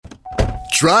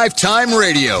DriveTime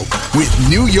Radio with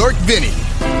New York Vinnie.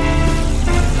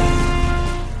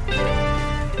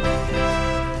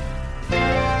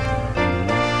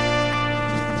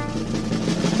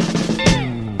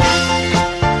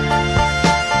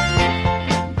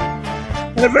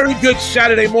 And a very good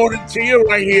Saturday morning to you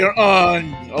right here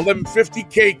on 1150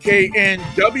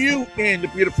 KKNW in the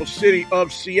beautiful city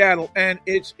of Seattle and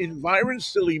its environs.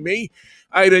 Silly me.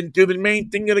 I didn't do the main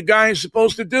thing that a guy is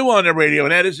supposed to do on the radio,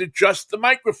 and that is adjust the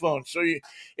microphone so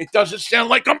it doesn't sound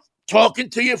like I'm talking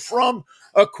to you from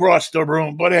across the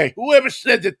room. But hey, whoever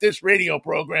said that this radio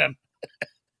program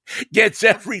gets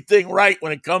everything right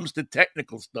when it comes to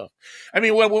technical stuff? I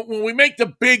mean, when we make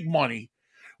the big money,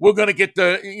 we're going to get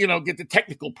the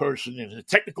technical person in. The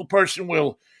technical person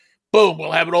will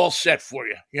have it all set for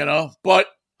you, But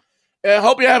I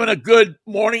hope you're having a good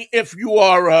morning. If you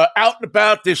are out and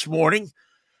about this morning,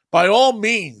 by all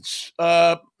means,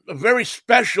 a very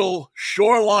special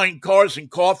Shoreline Cars and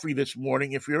Coffee this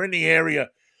morning. If you're in the area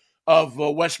of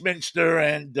Westminster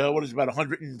and what is it, about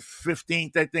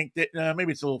 115th, I think,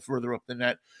 maybe it's a little further up than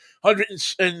that,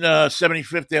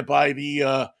 175th there by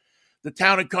the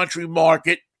Town and Country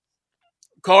Market.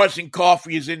 Cars and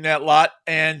Coffee is in that lot,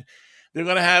 and they're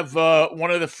going to have one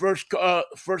of the first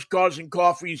Cars and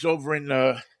Coffees over in,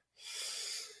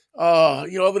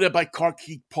 over there by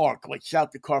Carkeek Park, like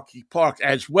south of Carkeek Park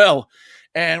as well.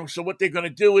 And so what they're going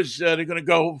to do is they're going to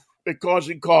go at Cars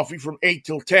and Coffee from 8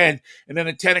 till 10, and then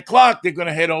at 10 o'clock they're going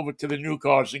to head over to the new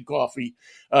Cars and Coffee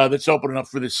that's opening up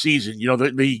for the season.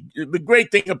 The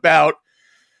great thing about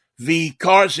the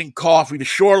Cars and Coffee, the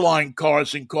Shoreline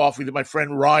Cars and Coffee that my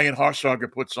friend Ryan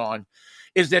Harsager puts on,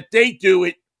 is that they do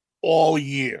it all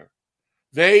year.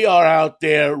 They are out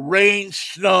there, rain,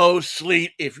 snow,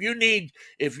 sleet. If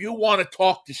you want to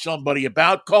talk to somebody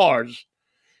about cars,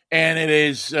 and it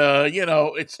is,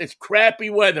 it's crappy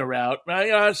weather out.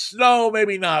 Snow,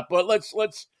 maybe not, but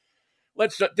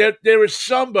there is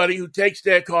somebody who takes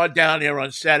their car down there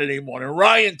on Saturday morning.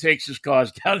 Ryan takes his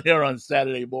cars down there on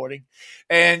Saturday morning,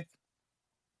 and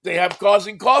they have Cars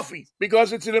and Coffee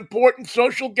because it's an important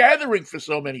social gathering for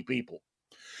so many people.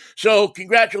 So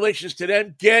congratulations to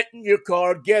them. Get in your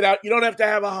car, get out. You don't have to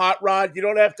have a hot rod. You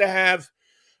don't have to have,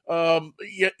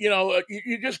 you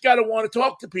just got to want to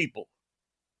talk to people.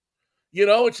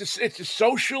 It's a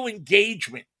social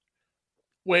engagement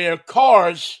where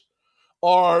cars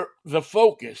are the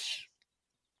focus,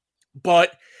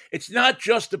 but it's not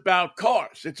just about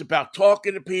cars. It's about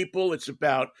talking to people. It's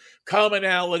about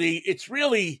commonality. It's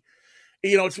really,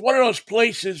 it's one of those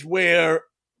places where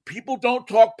people don't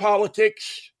talk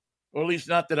politics, or at least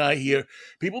not that I hear.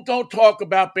 People don't talk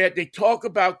about bad. They talk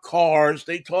about cars.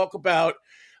 They talk about,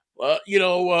 when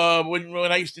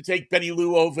I used to take Benny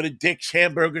Lou over to Dick's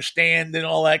hamburger stand and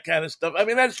all that kind of stuff. I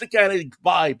mean, that's the kind of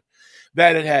vibe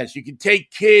that it has. You can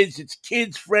take kids. It's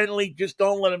kids friendly. Just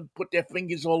don't let them put their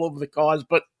fingers all over the cars.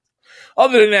 But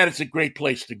other than that, it's a great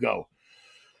place to go.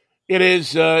 It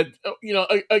is,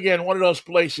 again, one of those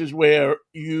places where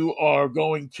you are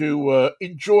going to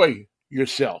enjoy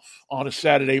yourself on a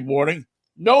Saturday morning.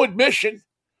 No admission.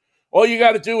 All you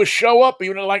got to do is show up.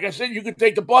 Even like I said, you could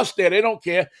take the bus there. They don't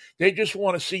care. They just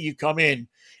want to see you come in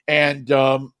and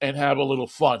have a little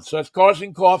fun. So that's Cars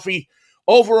and Coffee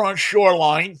over in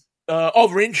Shoreline,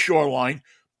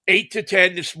 8 to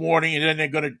 10 this morning, and then they're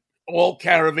going to all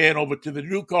caravan over to the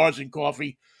new Cars and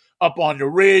Coffee up on the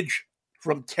Ridge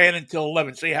from 10 until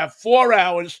 11. So you have 4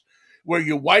 hours where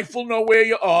your wife will know where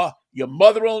you are, your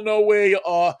mother will know where you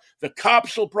are, the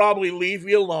cops will probably leave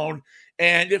you alone,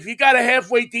 and if you got a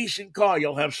halfway decent car,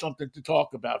 you'll have something to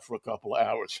talk about for a couple of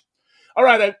hours. All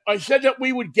right, I said that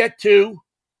we would get to,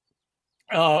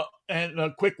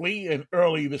 quickly and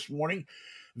early this morning,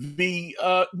 the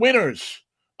winners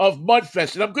of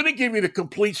Mudfest. And I'm going to give you the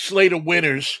complete slate of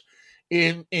winners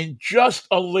in just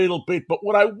a little bit. But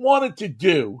what I wanted to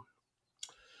do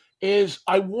is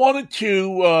how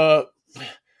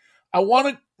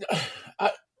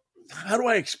do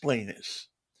I explain this?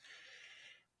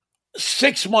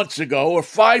 6 months ago or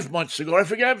 5 months ago, I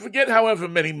forget however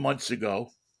many months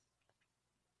ago,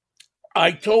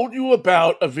 I told you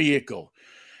about a vehicle.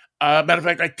 Matter of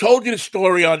fact, I told you the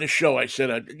story on the show. I said,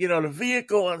 the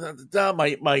vehicle,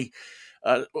 my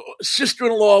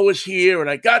sister-in-law was here, and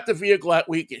I got the vehicle that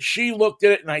week, and she looked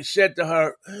at it, and I said to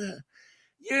her,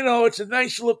 it's a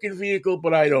nice-looking vehicle,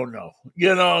 but I don't know.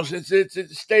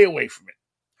 It's stay away from it.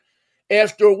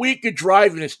 After a week of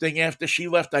driving this thing, after she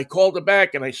left, I called her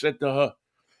back, and I said to her,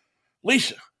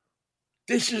 Lisa,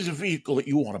 this is a vehicle that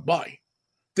you want to buy.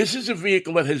 This is a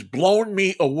vehicle that has blown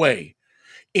me away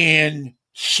in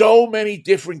so many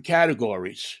different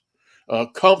categories.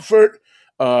 Comfort,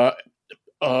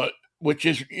 which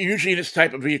is usually this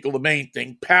type of vehicle the main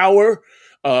thing, power,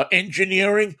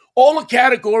 engineering, all the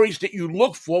categories that you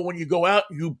look for when you go out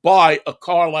and you buy a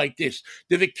car like this.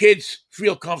 Do the kids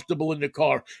feel comfortable in the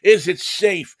car? Is it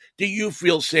safe? Do you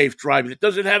feel safe driving it?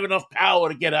 Does it have enough power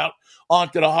to get out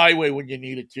onto the highway when you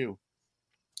need it to?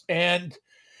 And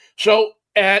so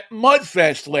at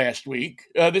Mudfest last week,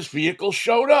 this vehicle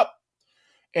showed up.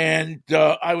 And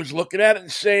I was looking at it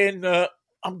and saying,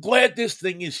 I'm glad this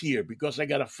thing is here because I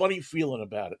got a funny feeling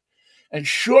about it. And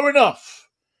sure enough,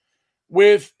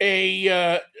 with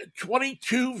a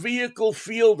 22 vehicle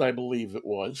field, I believe it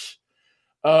was,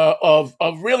 of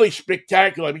really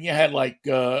spectacular. I mean, you had like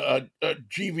a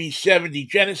GV70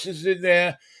 Genesis in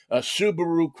there,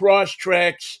 Subaru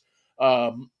Crosstreks,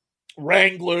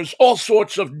 Wranglers, all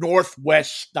sorts of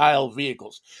Northwest style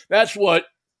vehicles. That's what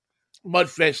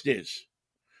Mudfest is,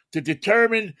 to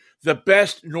determine the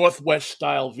best Northwest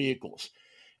style vehicles.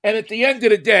 And at the end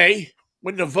of the day,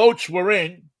 when the votes were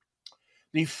in,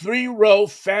 the 3-row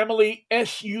family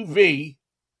SUV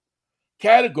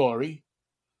category,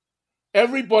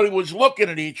 everybody was looking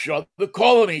at each other,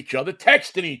 calling each other,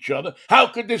 texting each other. How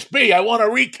could this be? I want a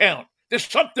recount. There's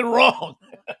something wrong.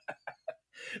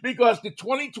 Because the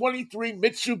 2023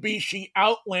 Mitsubishi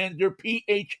Outlander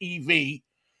PHEV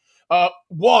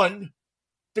won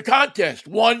the contest.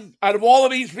 One out of all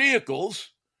of these vehicles,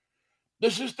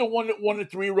 this is the one that won the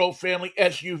 3-row family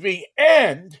SUV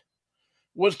and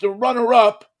was the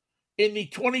runner-up in the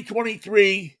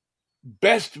 2023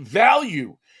 Best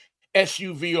Value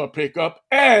SUV or pickup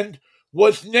and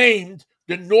was named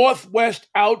the Northwest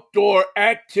Outdoor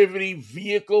Activity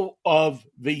Vehicle of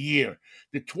the Year.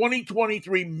 The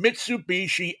 2023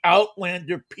 Mitsubishi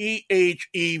Outlander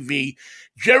PHEV.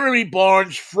 Jeremy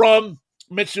Barnes from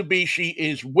Mitsubishi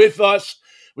is with us.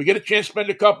 We get a chance to spend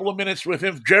a couple of minutes with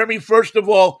him. Jeremy, first of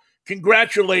all,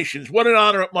 congratulations. What an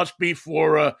honor it must be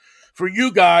for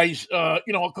you guys. A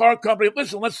car company.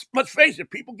 Listen, let's face it.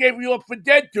 People gave you up for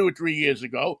dead 2 or 3 years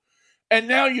ago, and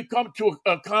now you come to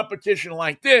a competition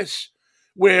like this,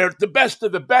 where the best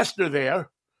of the best are there,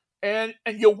 and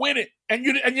you win it. And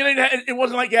you didn't. It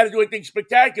wasn't like you had to do anything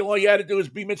spectacular. All you had to do is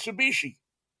be Mitsubishi.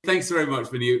 Thanks very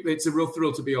much, Vinnie. It's a real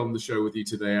thrill to be on the show with you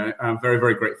today. I'm very,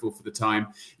 very grateful for the time.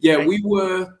 Yeah,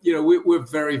 we're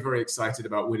very, very excited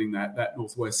about winning that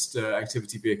Northwest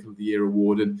Activity Vehicle of the Year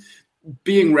award and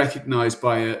being recognized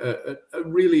by a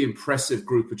really impressive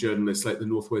group of journalists like the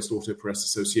Northwest Auto Press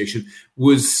Association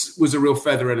was a real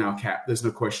feather in our cap. There's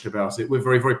no question about it. We're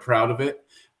very, very proud of it.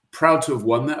 Proud to have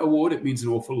won that award. It means an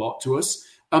awful lot to us.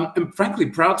 And frankly,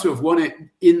 proud to have won it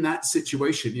in that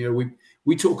situation.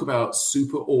 We talk about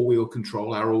super all-wheel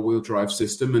control, our all-wheel drive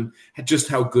system, and just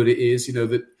how good it is.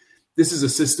 That this is a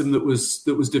system that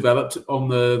was developed on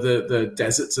the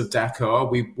deserts of Dakar.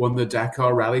 We won the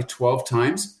Dakar Rally 12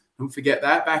 times. Don't forget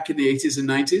that, back in the 80s and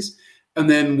 90s. And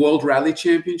then World Rally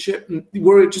Championship. And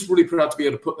we're just really proud to be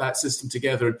able to put that system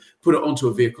together and put it onto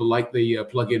a vehicle like the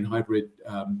plug-in hybrid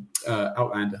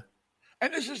Outlander.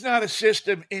 And this is not a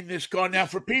system in this car. Now,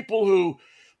 for people who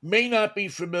may not be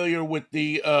familiar with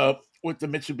the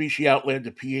Mitsubishi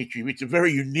Outlander PHEV, it's a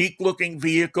very unique-looking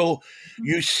vehicle.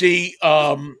 You see,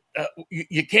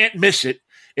 you can't miss it.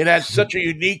 It has such a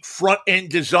unique front-end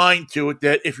design to it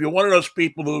that if you're one of those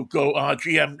people who go, I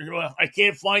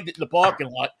can't find it in the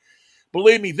parking lot,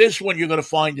 believe me, this one you're going to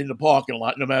find in the parking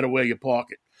lot no matter where you park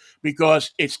it,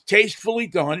 because it's tastefully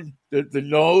done. The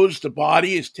nose, the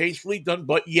body is tastefully done,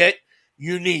 but yet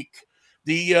unique.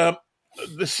 The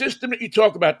system that you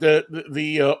talk about,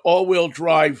 the all-wheel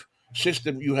drive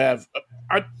system you have,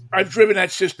 I've driven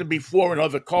that system before in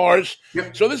other cars.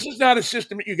 Yep. So this is not a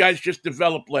system that you guys just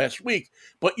developed last week,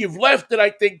 but you've left it, I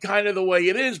think, kind of the way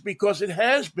it is because it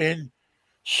has been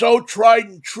so tried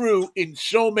and true in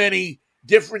so many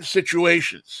different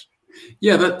situations.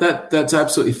 Yeah, that's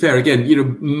absolutely fair. Again,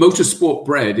 motorsport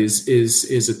bred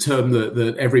is a term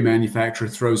that every manufacturer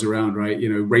throws around, right?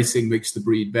 Racing makes the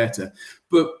breed better.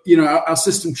 But our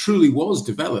system truly was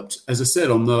developed, as I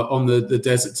said, on the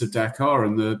deserts of Dakar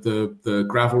and the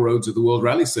gravel roads of the World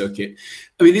Rally Circuit.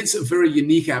 I mean, it's a very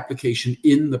unique application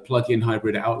in the plug-in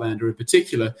hybrid Outlander in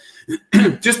particular,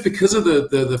 just because of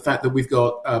the fact that we've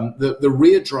got the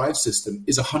rear drive system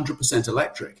is 100%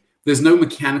 electric. There's no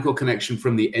mechanical connection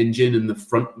from the engine and the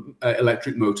front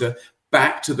electric motor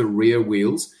back to the rear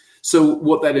wheels. So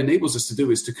what that enables us to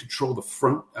do is to control the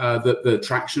front, the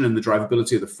traction and the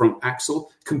drivability of the front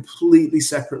axle completely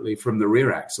separately from the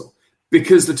rear axle,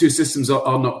 because the two systems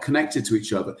are not connected to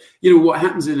each other. What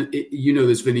happens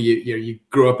this, Vinny, you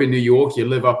grow up in New York, you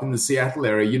live up in the Seattle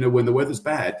area, when the weather's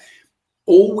bad,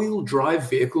 all-wheel drive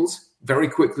vehicles very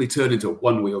quickly turn into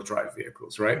one-wheel drive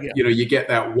vehicles, right? Yeah. You get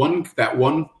that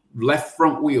one left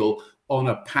front wheel on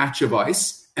a patch of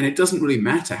ice, and it doesn't really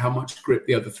matter how much grip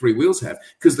the other three wheels have,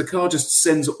 because the car just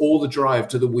sends all the drive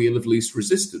to the wheel of least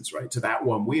resistance, right, to that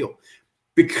one wheel.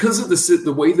 Because of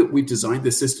the way that we designed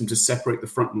the system to separate the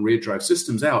front and rear drive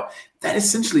systems out, that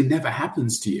essentially never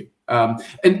happens to you. And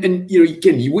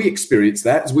again, we experienced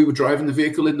that as we were driving the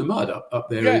vehicle in the mud up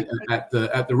there at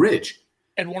the ridge.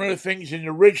 And one of the things in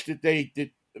the ridge that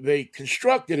they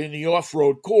constructed in the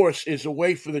off-road course is a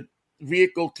way for the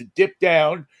vehicle to dip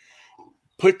down,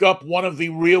 pick up one of the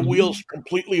rear wheels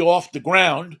completely off the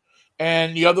ground,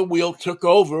 and the other wheel took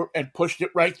over and pushed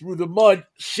it right through the mud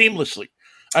seamlessly.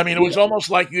 I mean, it was almost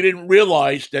like you didn't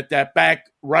realize that back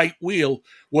right wheel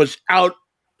was out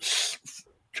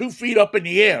 2 feet up in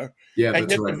the air, and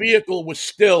yet the vehicle was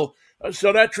still.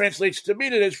 So that translates to me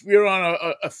that if you're on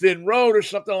a thin road or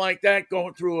something like that,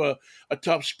 going through a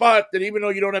tough spot, that even though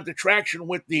you don't have the traction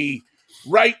with the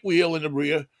right wheel in the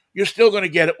rear, you're still going to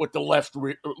get it with the left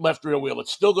rear wheel.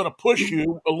 It's still going to push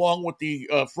you along with the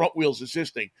front wheels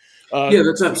assisting.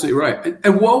 That's absolutely right.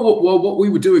 And while what we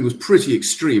were doing was pretty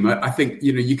extreme, I think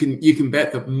you can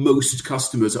bet that most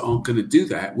customers aren't going to do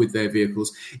that with their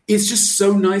vehicles. It's just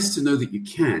so nice to know that you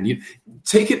can. You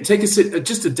take just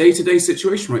a day-to-day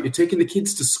situation, right? You're taking the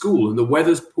kids to school and the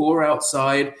weather's poor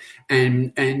outside,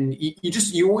 and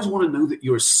you always want to know that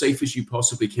you're as safe as you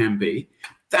possibly can be.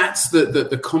 That's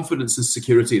the confidence and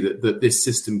security that this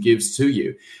system gives to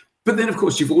you. But then, of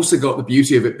course, you've also got the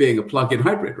beauty of it being a plug-in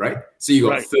hybrid, right? So you've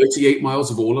got 38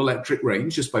 miles of all-electric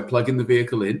range just by plugging the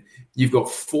vehicle in. You've got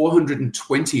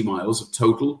 420 miles of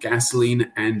total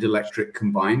gasoline and electric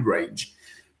combined range.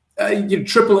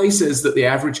 AAA says that the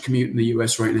average commute in the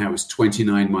US right now is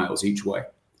 29 miles each way.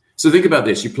 So think about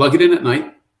this. You plug it in at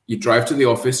night, you drive to the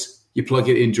office, you plug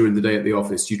it in during the day at the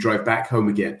office, you drive back home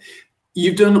again.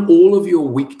 You've done all of your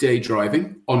weekday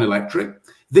driving on electric.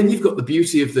 Then you've got the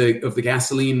beauty of the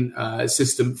gasoline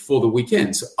system for the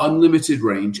weekend. So unlimited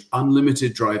range,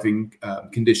 unlimited driving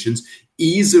conditions,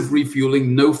 ease of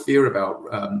refueling, no fear about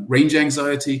range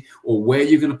anxiety or where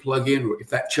you're going to plug in or if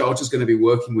that charge is going to be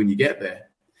working when you get there.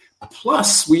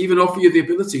 Plus, we even offer you the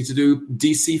ability to do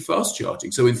DC fast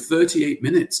charging. So in 38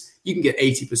 minutes, you can get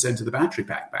 80% of the battery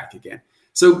pack back again.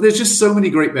 So there's just so many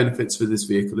great benefits for this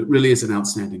vehicle. It really is an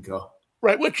outstanding car.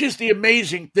 Right, which is the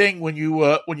amazing thing when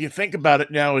you think about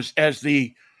it now is as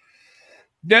the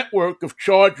network of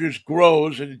chargers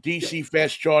grows and the DC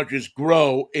fast chargers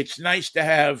grow, it's nice to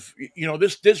have,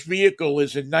 this vehicle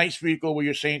is a nice vehicle where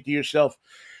you're saying to yourself,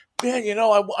 man,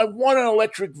 I want an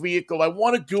electric vehicle. I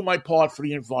want to do my part for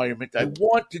the environment. I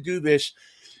want to do this,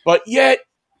 but yet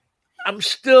I'm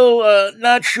still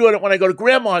not sure that when I go to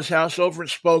grandma's house over in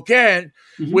Spokane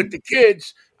with the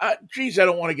kids, I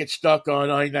don't want to get stuck on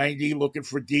I-90 looking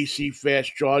for DC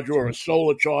fast charger or a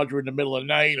solar charger in the middle of the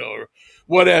night or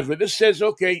whatever. This says,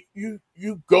 okay, you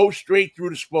go straight through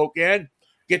to Spokane,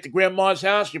 get to grandma's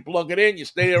house, you plug it in, you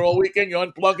stay there all weekend, you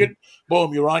unplug it,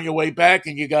 boom, you're on your way back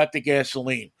and you got the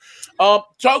gasoline.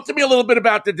 Talk to me a little bit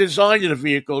about the design of the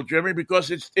vehicle, Jeremy,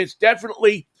 because it's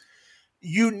definitely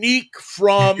unique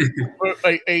from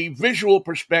a visual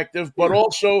perspective, but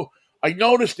also I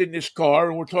noticed in this car,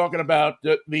 and we're talking about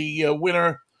the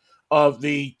winner of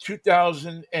the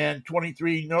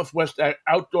 2023 Northwest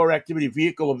Outdoor Activity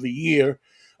Vehicle of the Year,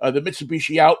 the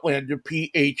Mitsubishi Outlander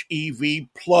PHEV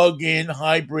plug-in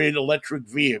hybrid electric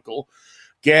vehicle,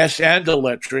 gas and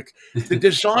electric. The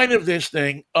design of this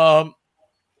thing, while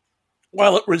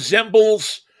it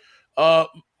resembles other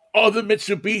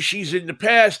Mitsubishis in the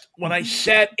past, when I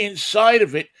sat inside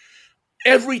of it,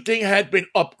 everything had been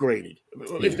upgraded.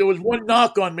 If there was one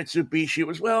knock on Mitsubishi, it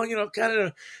was,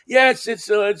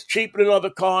 it's cheaper than other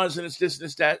cars and it's this and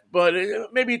it's that, but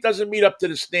maybe it doesn't meet up to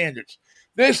the standards.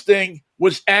 This thing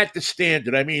was at the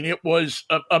standard. I mean, it was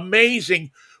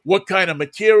amazing what kind of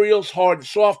materials, hard and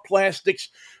soft plastics,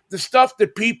 the stuff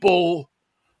that people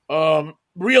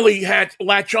really had to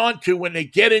latch on to when they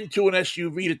get into an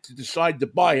SUV to decide to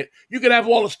buy it. You could have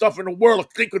all the stuff in the world. The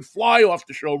thing could fly off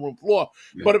the showroom floor.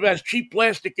 Yeah. But if it has cheap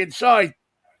plastic inside,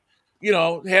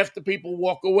 half the people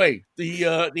walk away.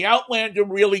 The Outlander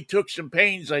really took some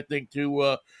pains, I think,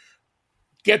 to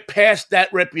get past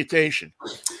that reputation.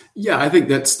 Yeah, I think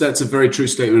that's a very true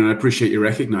statement, and I appreciate you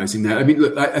recognizing that. I mean,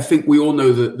 look, I think we all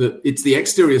know that it's the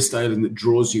exterior styling that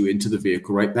draws you into the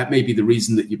vehicle, right? That may be the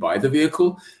reason that you buy the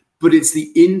vehicle, but it's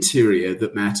the interior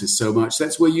that matters so much.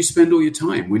 That's where you spend all your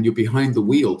time when you're behind the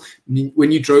wheel.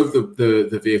 When you drove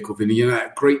the vehicle, Vinny,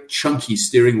 that great chunky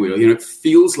steering wheel, it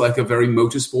feels like a very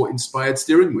motorsport-inspired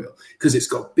steering wheel because it's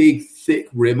got big, thick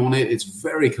rim on it. It's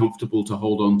very comfortable to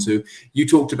hold on to. You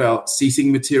talked about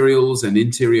seating materials and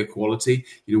interior quality.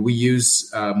 We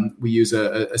use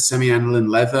a semi-aniline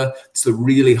leather. It's a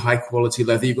really high quality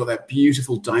leather. You've got that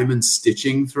beautiful diamond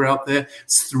stitching throughout there.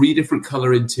 It's 3 different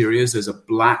color interiors. There's a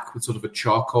black with sort of a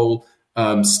charcoal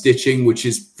stitching, which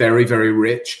is very, very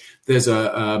rich. There's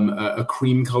a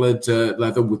cream-colored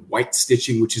leather with white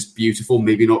stitching, which is beautiful.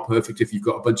 Maybe not perfect if you've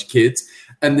got a bunch of kids.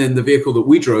 And then the vehicle that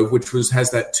we drove, which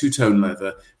has that two-tone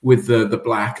leather with the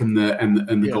black and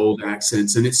the gold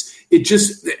accents, and it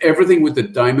just everything with the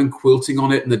diamond quilting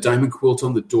on it and the diamond quilt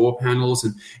on the door panels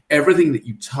and everything that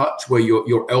you touch where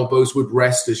your elbows would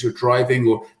rest as you're driving,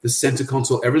 or the center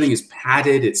console. Everything is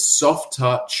padded. It's soft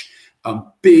touch.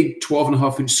 Big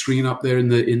 12.5-inch screen up there in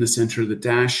the center of the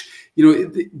dash.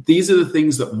 These are the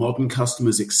things that modern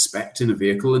customers expect in a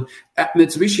vehicle. And at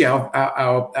Mitsubishi,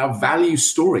 our value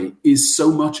story is so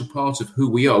much a part of who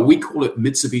we are. We call it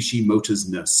Mitsubishi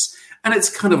Motors-ness. And it's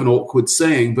kind of an awkward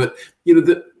saying, but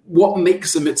what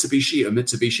makes a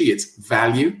Mitsubishi, it's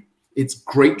value, it's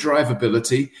great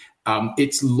drivability,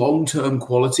 it's long-term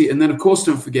quality. And then, of course,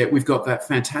 don't forget, we've got that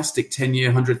fantastic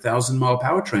 10-year, 100,000-mile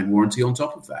powertrain warranty on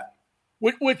top of that.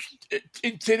 Which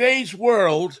in today's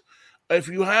world, if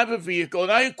you have a vehicle,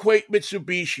 and I equate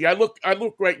Mitsubishi, I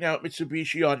look right now at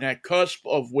Mitsubishi on that cusp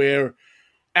of where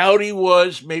Audi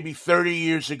was maybe 30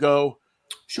 years ago,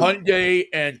 sure. Hyundai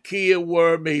and Kia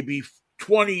were maybe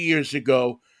 20 years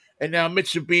ago, and now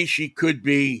Mitsubishi could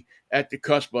be at the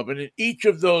cusp of it. And in each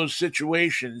of those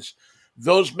situations,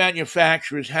 those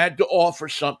manufacturers had to offer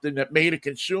something that made a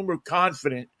consumer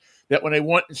confident that when they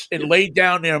went and laid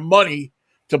down their money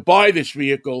to buy this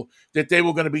vehicle, that they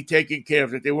were going to be taken care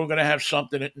of, that they weren't going to have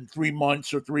something that in 3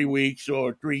 months or 3 weeks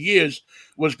or 3 years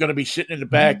was going to be sitting in the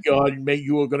backyard and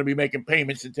you were going to be making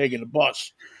payments and taking the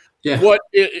bus. Yeah. What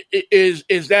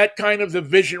is that kind of the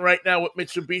vision right now with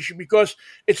Mitsubishi? Because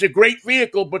it's a great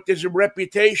vehicle, but there's a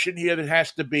reputation here that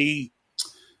has to be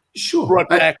brought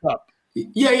back up.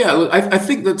 Yeah. Look, I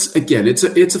think that's, again, it's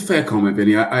a fair comment,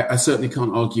 Vinny. I certainly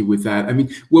can't argue with that. I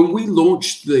mean, when we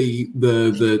launched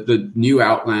the new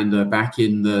Outlander back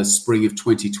in the spring of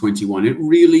 2021, it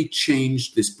really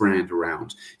changed this brand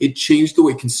around. It changed the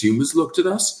way consumers looked at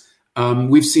us.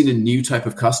 We've seen a new type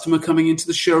of customer coming into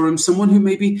the showroom, someone who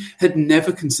maybe had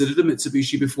never considered a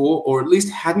Mitsubishi before, or at least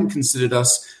hadn't considered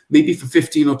us maybe for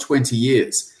 15 or 20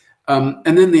 years.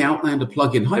 And then the Outlander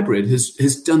plug-in hybrid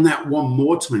has done that one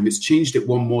more time. It's changed it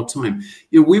one more time.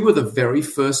 We were the very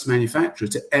first manufacturer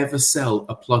to ever sell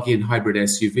a plug-in hybrid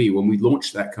SUV when we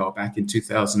launched that car back in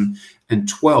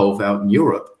 2012 out in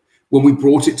Europe. When we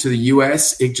brought it to the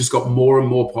US, it just got more and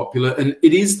more popular, and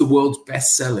it is the world's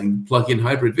best-selling plug-in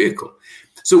hybrid vehicle.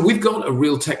 So we've got a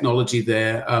real technology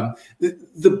there.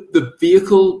 The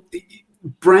vehicle...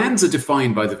 Brands are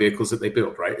defined by the vehicles that they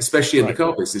build, right? Especially in the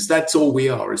car business. That's all we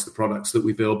are, is the products that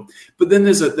we build. But then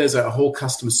there's a whole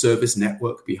customer service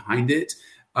network behind it.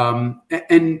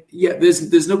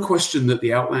 There's no question that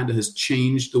the Outlander has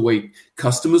changed the way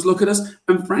customers look at us.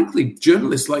 And frankly,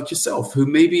 journalists like yourself who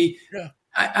maybe,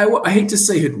 I hate to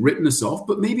say had written us off,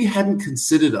 but maybe hadn't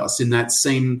considered us in that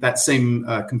same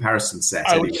comparison set.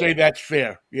 I would say that's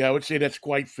fair. Yeah, I would say that's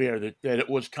quite fair, that it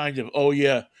was kind of,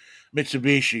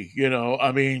 Mitsubishi,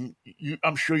 I mean,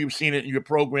 I'm sure you've seen it in your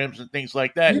programs and things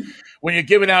like that. When you're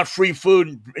giving out free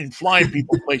food and flying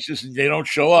people places and they don't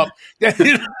show up, wait a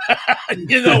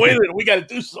minute, we got to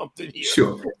do something here.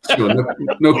 Sure,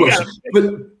 no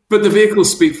question. But the vehicles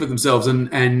speak for themselves,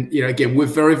 and again, we're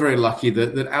very, very lucky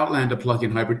that Outlander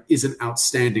plug-in hybrid is an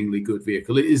outstandingly good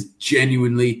vehicle. It is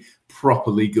genuinely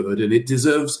properly good, and it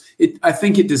deserves it. I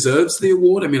think it deserves the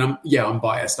award. I mean, I'm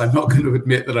biased. I'm not going to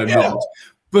admit that I'm not.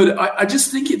 But I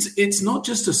just think it's not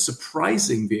just a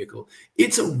surprising vehicle.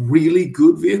 It's a really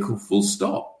good vehicle, full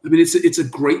stop. I mean, it's a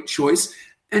great choice.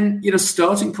 And,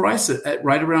 starting price at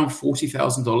right around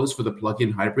 $40,000 for the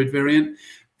plug-in hybrid variant,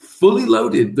 fully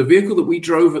loaded. The vehicle that we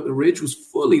drove at the Ridge was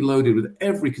fully loaded with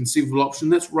every conceivable option.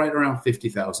 That's right around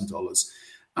 $50,000.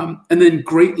 And then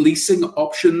great leasing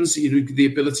options, the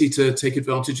ability to take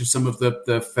advantage of some of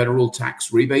the federal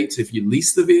tax rebates if you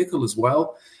lease the vehicle as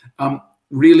well.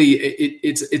 Really,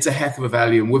 it's a heck of a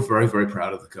value, and we're very, very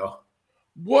proud of the car.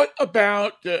 What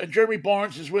about Jeremy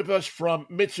Barnes is with us from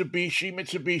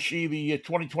Mitsubishi, the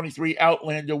 2023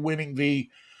 Outlander winning the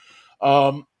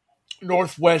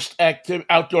Northwest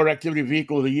Outdoor Activity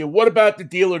Vehicle of the Year. What about the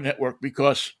dealer network?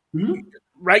 Because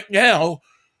right now,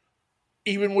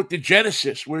 even with the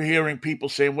Genesis, we're hearing people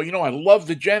saying, well, I love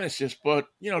the Genesis, but,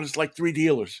 there's like 3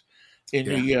 dealers in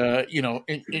the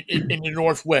in the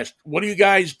Northwest. What are you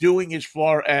guys doing as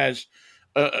far as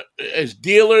as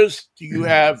dealers? Do you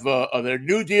have, are there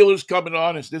new dealers coming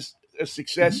on? Is this a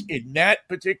success in that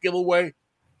particular way?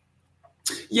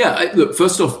 Yeah, look,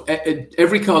 first off,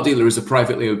 every car dealer is a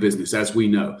privately owned business, as we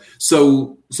know.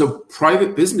 So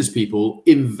private business people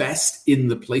invest in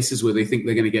the places where they think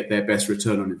they're going to get their best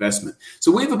return on investment.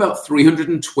 So we have about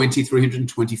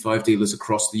 325 dealers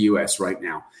across the US right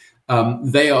now.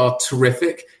 They are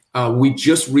terrific. We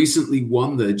just recently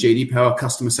won the J.D. Power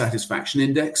Customer Satisfaction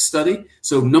Index study.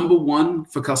 So number one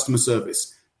for customer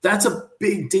service. That's a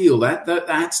big deal.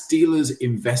 That's dealers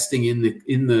investing in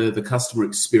the customer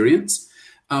experience.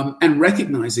 And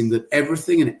recognizing that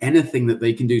everything and anything that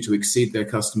they can do to exceed their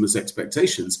customers'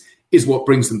 expectations is what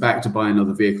brings them back to buy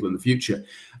another vehicle in the future.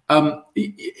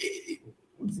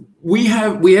 We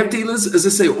have dealers, as I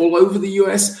say, all over the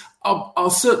US. I'll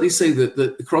certainly say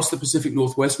that across the Pacific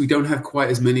Northwest, we don't have quite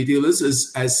as many dealers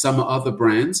as some other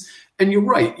brands. And you're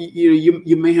right,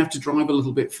 you may have to drive a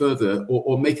little bit further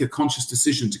or make a conscious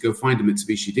decision to go find a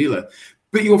Mitsubishi dealer.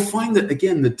 But you'll find that,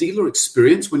 again, the dealer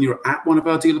experience when you're at one of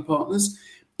our dealer partners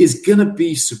is going to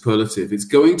be superlative. It's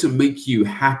going to make you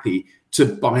happy to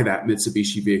buy that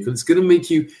Mitsubishi vehicle. It's going to make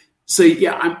you say,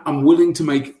 yeah, I'm willing to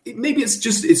make, maybe it's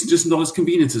just not as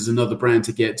convenient as another brand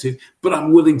to get to, but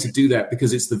I'm willing to do that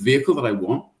because it's the vehicle that I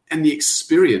want and the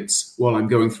experience while I'm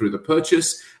going through the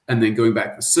purchase and then going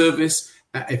back for service.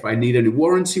 If I need any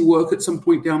warranty work at some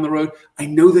point down the road, I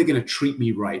know they're going to treat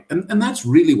me right. And that's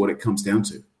really what it comes down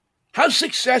to. How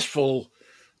successful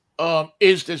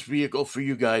is this vehicle for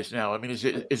you guys now? I mean, is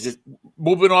it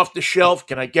moving off the shelf?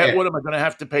 Can I get one? Am I going to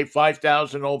have to pay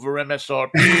 $5,000 over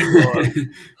MSRP? Or,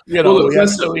 we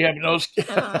have those.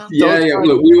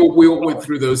 Look, we all went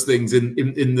through those things in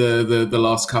the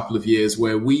last couple of years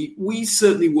where we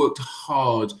certainly worked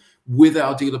hard with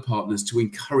our dealer partners to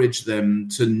encourage them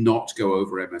to not go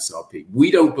over MSRP. We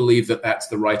don't believe that that's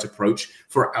the right approach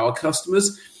for our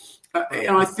customers.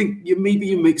 And I think maybe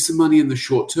you make some money in the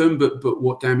short term, but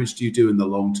what damage do you do in the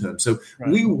long term? So right.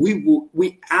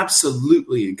 we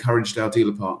absolutely encouraged our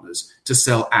dealer partners to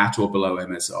sell at or below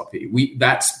MSRP.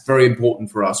 That's very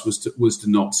important for us was to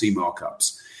not see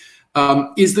markups.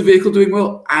 Is the vehicle doing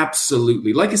well?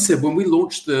 Absolutely. Like I said, when we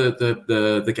launched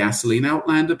the gasoline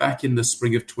Outlander back in the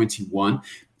spring of 21,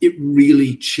 it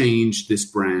really changed this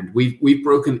brand. We've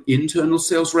broken internal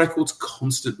sales records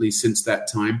constantly since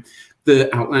that time.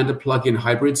 The Outlander plug-in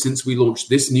hybrid, since we launched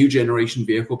this new generation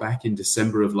vehicle back in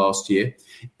December of last year,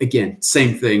 again,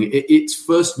 same thing. Its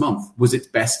first month was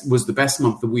the best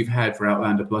month that we've had for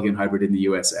Outlander plug-in hybrid in the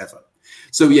US ever.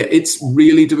 So yeah, it's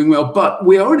really doing well, but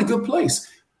we are in a good place.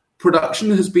 Production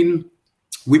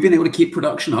we've been able to keep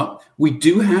production up. We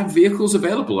do have vehicles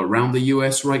available around the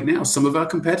US right now. Some of our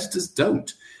competitors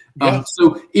don't. Yeah.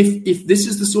 So if this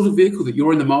is the sort of vehicle that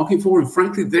you're in the market for, and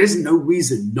frankly, there's no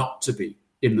reason not to be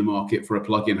in the market for a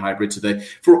plug-in hybrid today,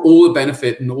 for all the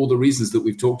benefit and all the reasons that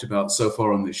we've talked about so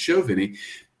far on this show, Vinny.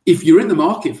 If you're in the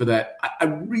market for that, I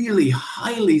really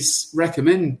highly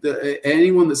recommend that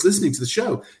anyone that's listening to the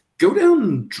show, go down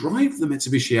and drive the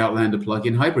Mitsubishi Outlander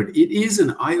plug-in hybrid. It is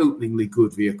an eye-openingly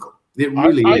good vehicle. It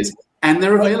really is. And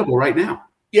they're available right now.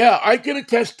 Yeah, I can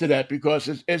attest to that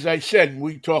because, as I said,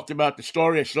 we talked about the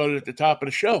story I started at the top of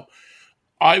the show.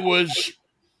 I was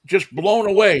just blown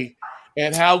away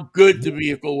at how good the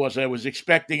vehicle was. I was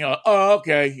expecting I'm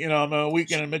a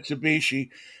weekend in Mitsubishi.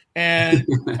 And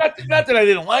not that I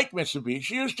didn't like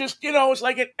Mitsubishi. It was just, it's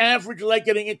like an average, like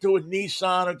getting into a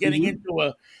Nissan or getting into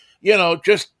a,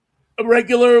 just a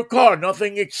regular car,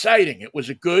 nothing exciting. It was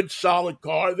a good, solid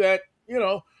car that,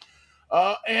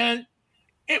 and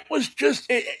it was just,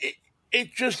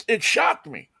 it shocked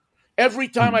me. Every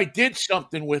time I did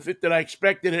something with it that I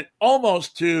expected it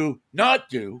almost to not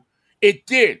do, it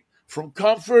did. From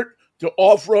comfort to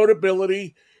off-road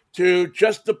ability to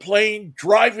just the plain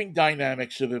driving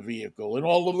dynamics of the vehicle and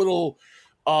all the little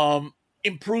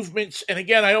improvements. And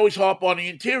again, I always harp on the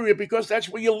interior because that's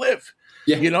where you live.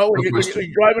 Yeah, you're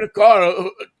driving a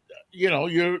car,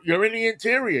 you're in the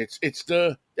interior.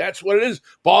 That's what it is.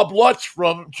 Bob Lutz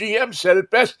from GM said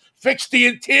it best: fix the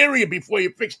interior before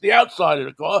you fix the outside of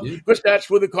the car, because that's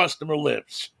where the customer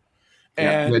lives.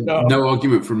 And no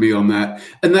argument from me on that.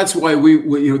 And that's why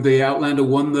the Outlander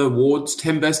won the awards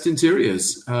 10 best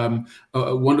interiors,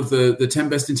 one of the 10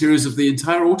 best interiors of the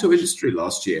entire auto industry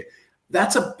last year.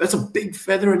 That's a big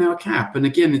feather in our cap. And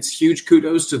again, it's huge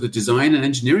kudos to the design and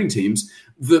engineering teams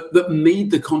that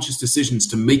made the conscious decisions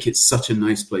to make it such a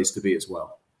nice place to be as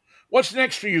well. What's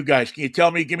next for you guys? Can you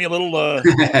tell me? Give me a little.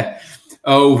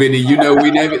 Oh, Vinny,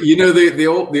 the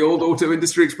old auto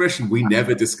industry expression. We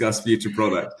never discuss future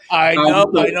product. I know.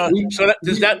 So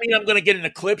does that mean I'm going to get an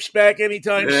Eclipse back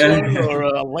anytime soon, or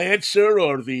a Lancer,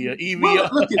 or the EV? Well,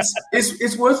 look,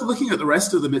 it's worth looking at the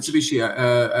rest of the Mitsubishi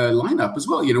lineup as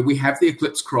well. We have the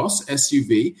Eclipse Cross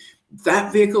SUV.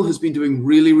 That vehicle has been doing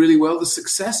really, really well. The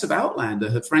success of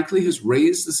Outlander, frankly, has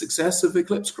raised the success of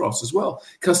Eclipse Cross as well.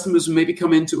 Customers maybe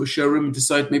come into a showroom and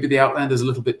decide maybe the Outlander is a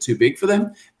little bit too big for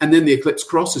them, and then the Eclipse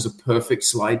Cross is a perfect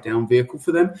slide-down vehicle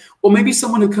for them. Or maybe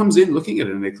someone who comes in looking at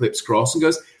an Eclipse Cross and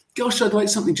goes, gosh, I'd like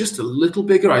something just a little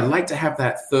bigger. I'd like to have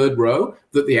that third row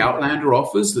that the Outlander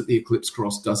offers that the Eclipse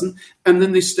Cross doesn't. And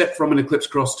then they step from an Eclipse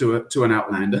Cross to an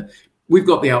Outlander. We've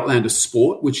got the Outlander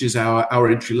Sport, which is our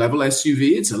entry-level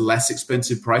SUV. It's a less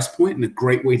expensive price point and a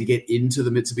great way to get into the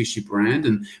Mitsubishi brand.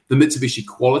 And the Mitsubishi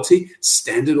quality,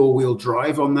 standard all-wheel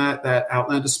drive on that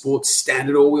Outlander Sport,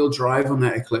 standard all-wheel drive on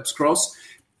that Eclipse Cross.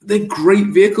 They're great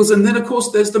vehicles. And then, of course,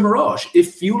 there's the Mirage.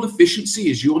 If fuel efficiency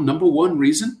is your number one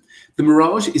reason, the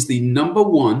Mirage is the number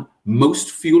one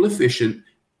most fuel-efficient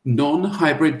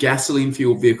non-hybrid gasoline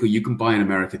fuel vehicle you can buy in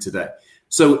America today.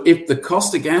 So if the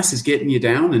cost of gas is getting you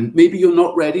down and maybe you're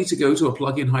not ready to go to a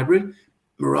plug-in hybrid,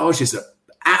 Mirage is an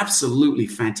absolutely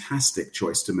fantastic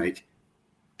choice to make.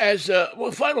 As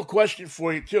final question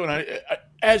for you, too, and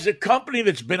as a company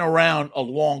that's been around a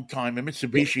long time, and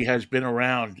Mitsubishi has been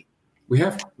around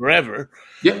forever.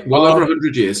 Yeah, well over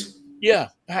 100 years. Yeah.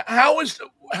 How is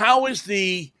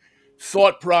the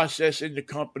thought process in the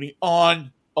company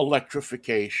on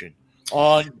electrification,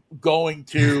 on going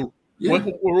to what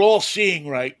we're all seeing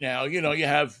right now? You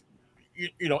have,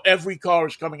 every car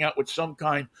is coming out with some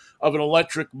kind of an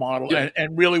electric model,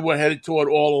 and really we're headed toward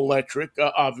all electric,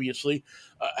 obviously.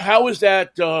 How is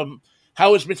that?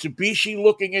 How is Mitsubishi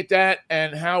looking at that?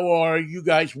 And how are you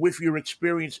guys, with your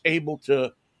experience, able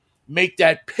to make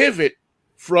that pivot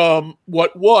from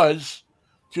what was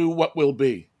to what will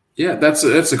be? Yeah, that's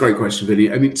a great question,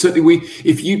 Vinny. I mean, certainly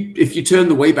if you turn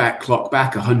the clock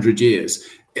back 100 years,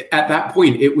 at that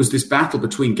point, it was this battle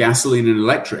between gasoline and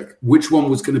electric. Which one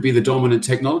was going to be the dominant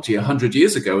technology 100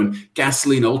 years ago? And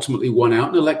gasoline ultimately won out,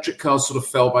 and electric cars sort of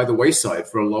fell by the wayside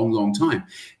for a long, long time.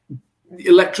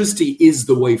 Electricity is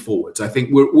the way forwards. I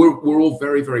think we're all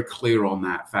very, very clear on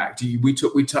that fact. We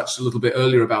touched a little bit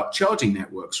earlier about charging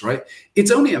networks, right? It's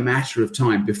only a matter of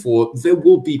time before there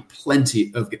will be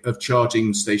plenty of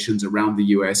charging stations around the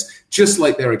US, just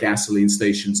like there are gasoline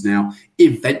stations now.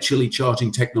 Eventually,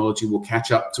 charging technology will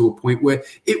catch up to a point where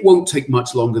it won't take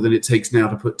much longer than it takes now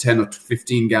to put 10 or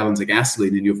 15 gallons of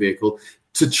gasoline in your vehicle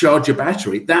to charge your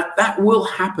battery. That will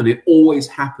happen. It always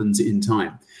happens in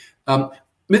time.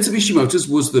 Mitsubishi Motors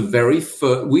was the very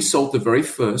first, we sold the very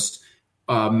first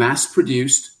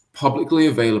mass-produced, publicly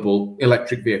available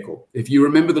electric vehicle. If you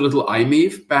remember the little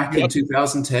iMeave back in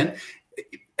 2010,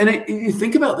 and you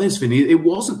think about this, Vinny, it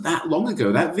wasn't that long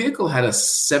ago. That vehicle had a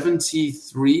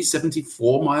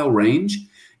 74 mile range.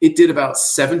 It did about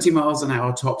 70 miles an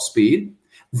hour top speed.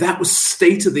 That was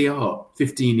state-of-the-art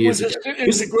 15 years ago. It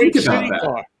was a great city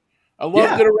car. I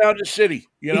loved it around the city.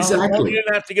 Exactly. You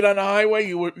didn't have to get on the highway.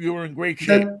 You were in great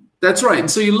shape. That's right. And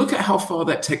so you look at how far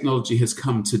that technology has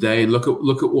come today, and look at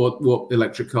what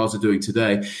electric cars are doing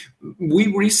today. We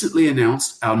recently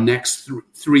announced our next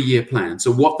 3-year plan.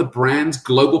 So what the brand's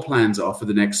global plans are for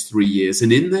the next 3 years.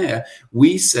 And in there,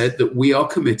 we said that we are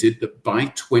committed that by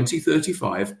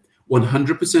 2035,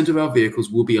 100% of our vehicles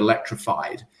will be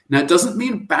electrified. Now, it doesn't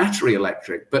mean battery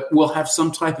electric, but we'll have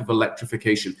some type of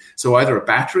electrification. So either a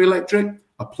battery electric,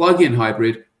 a plug-in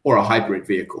hybrid, or a hybrid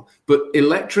vehicle. But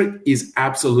electric is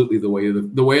absolutely the way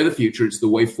of the future. It's the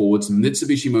way forwards. And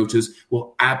Mitsubishi Motors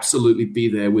will absolutely be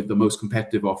there with the most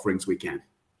competitive offerings we can.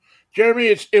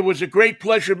 Jeremy, it was a great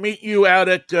pleasure meeting you out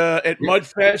at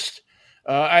Mudfest.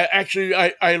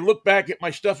 I look back at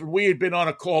my stuff, and we had been on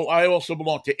a call. I also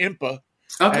belong to IMPA.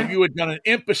 Okay. And you had done an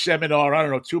IMPA seminar, I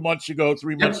don't know, 3 months ago.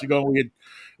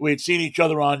 We had seen each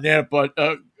other on there. But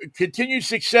continued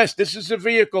success. This is a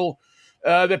vehicle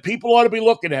that people ought to be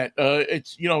looking at.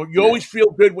 It's you always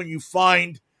feel good when you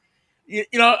find.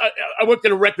 I worked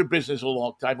in a record business a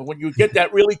long time, and when you get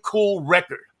that really cool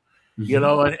record,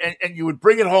 and you would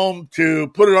bring it home to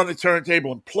put it on the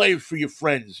turntable and play for your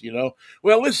friends.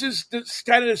 Well, this is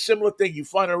kind of a similar thing. You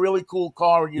find a really cool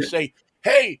car, and you say,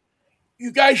 "Hey,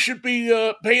 you guys should be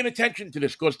paying attention to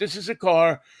this, because this is a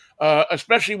car,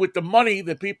 especially with the money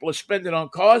that people are spending on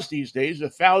cars these days.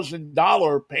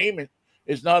 $1,000 payment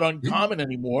is not uncommon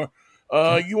anymore.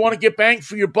 You want to get bang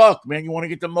for your buck, man. You want to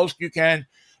get the most you can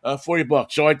for your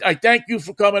buck. So I thank you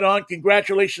for coming on.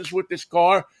 Congratulations with this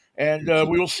car, And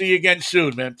we will see you again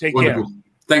soon, man. Take Wonderful. care.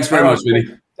 Thanks very much, Vinny.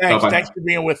 Thanks. Bye-bye. Thanks for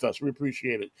being with us. We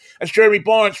appreciate it. That's Jeremy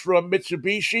Barnes from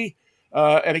Mitsubishi.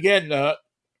 And again, a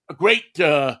great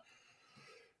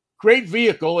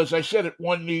vehicle. As I said, it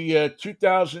won the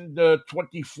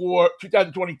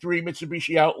 2023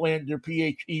 Mitsubishi Outlander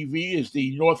PHEV as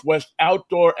the Northwest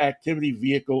Outdoor Activity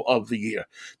Vehicle of the Year.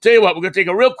 Tell you what, we're going to take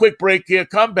a real quick break here,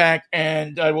 come back,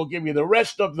 and I will give you the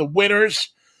rest of the winners.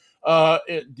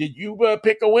 Did you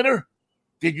pick a winner?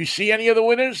 Did you see any of the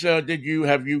winners? Have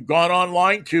you gone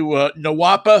online to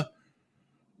NWAPA.org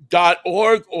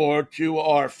or to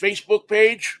our Facebook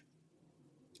page?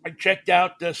 I checked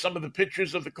out some of the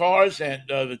pictures of the cars and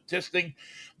the testing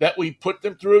that we put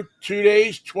them through. 2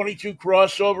 days, 22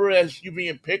 crossover SUV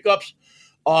and pickups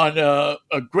on a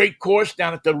great course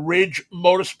down at the Ridge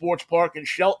Motorsports Park in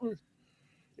Shelton.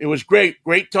 It was great.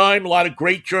 Great time. A lot of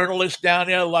great journalists down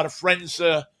there. A lot of friends.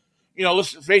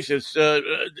 Let's face it,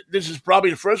 this is probably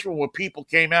the first one where people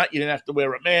came out. You didn't have to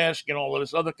wear a mask and all of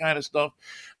this other kind of stuff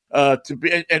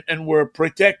and were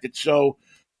protected. So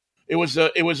it was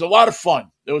a lot of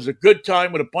fun. It was a good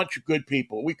time with a bunch of good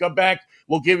people. When we come back,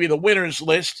 we'll give you the winners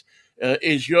list.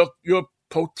 Is your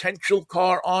potential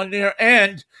car on there?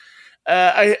 And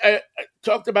I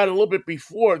talked about it a little bit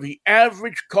before. The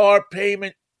average car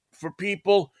payment for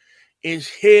people is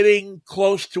hitting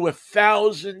close to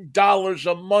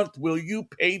 $1,000 a month. Will you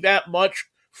pay that much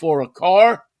for a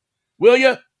car? Will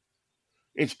you?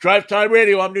 It's Drive Time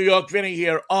Radio. I'm New York Vinnie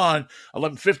here on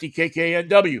 1150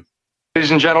 KKNW. Ladies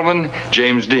and gentlemen,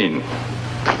 James Dean.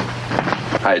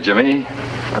 Hi, Jimmy.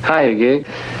 Hi, Gig.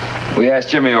 We asked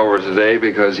Jimmy over today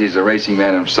because he's a racing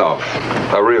man himself.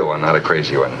 A real one, not a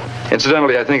crazy one.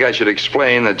 Incidentally, I think I should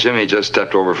explain that Jimmy just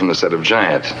stepped over from the set of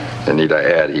Giant. And need I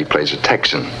add, he plays a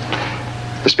Texan.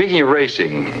 Speaking of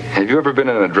racing, have you ever been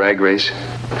in a drag race?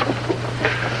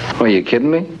 Are you kidding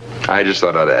me? I just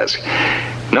thought I'd ask.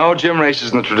 No, Jim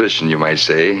races in the tradition, you might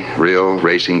say. Real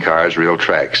racing cars, real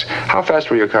tracks. How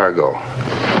fast will your car go?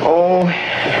 Oh,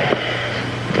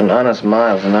 an honest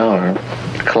miles an hour.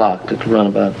 Clocked. It'll run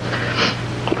about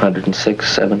 106,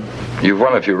 7. You've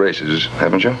won a few races,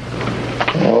 haven't you?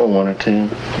 Oh, 1 or 2.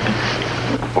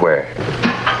 Where?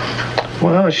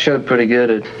 Well, I showed pretty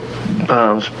good at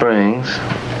Palm Springs.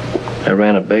 I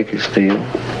ran a Bakersfield.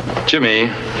 Jimmy,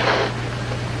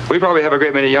 we probably have a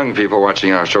great many young people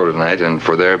watching our show tonight, and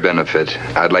for their benefit,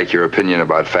 I'd like your opinion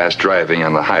about fast driving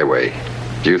on the highway.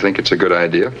 Do you think it's a good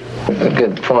idea? A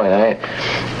good point.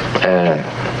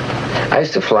 I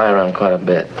used to fly around quite a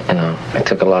bit, I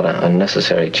took a lot of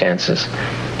unnecessary chances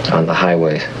on the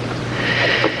highways.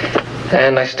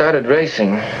 And I started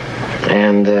racing,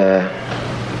 and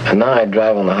now I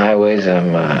drive on the highways.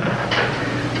 I'm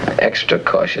extra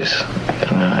cautious,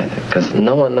 because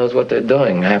no one knows what they're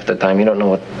doing. Half the time, you don't know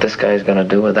what this guy's going to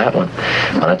do with that one.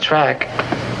 On a track,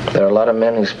 there are a lot of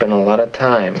men who spend a lot of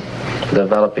time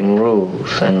developing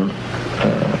rules and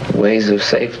ways of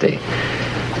safety.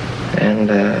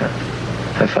 And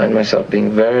I find myself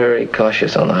being very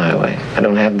cautious on the highway. I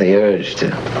don't have the urge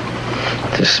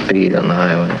to speed on the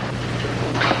highway.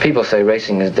 People say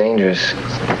racing is dangerous,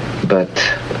 but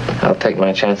I'll take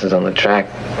my chances on the track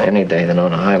any day than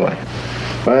on a highway.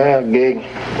 Well, Gig,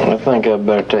 I think I'd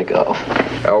better take off.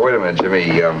 Oh, wait a minute,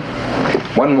 Jimmy.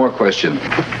 One more question.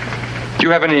 Do you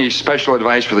have any special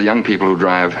advice for the young people who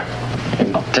drive?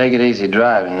 Take it easy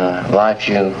driving. The life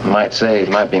you might save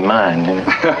might be mine.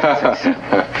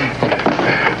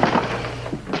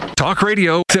 Talk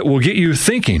radio that will get you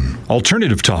thinking.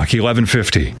 Alternative Talk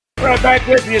 1150. Right back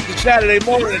with you. It's a Saturday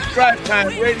morning. It's Drive Time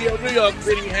Radio. New York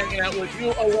City hanging out with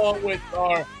you along with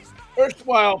our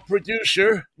erstwhile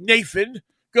producer, Nathan.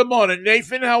 Good morning,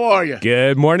 Nathan. How are you?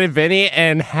 Good morning, Vinny,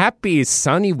 and happy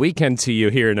sunny weekend to you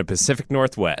here in the Pacific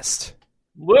Northwest.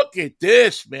 Look at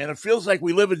this, man. It feels like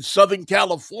we live in Southern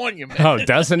California, man. Oh,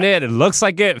 doesn't it? It looks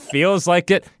like it, feels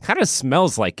like it, kind of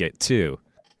smells like it, too.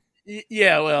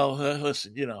 Yeah, well,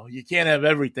 listen, you can't have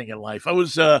everything in life. I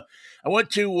went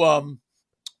to,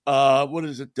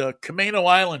 Camano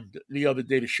Island the other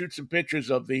day to shoot some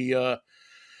pictures of the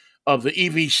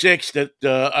EV6 that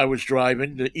I was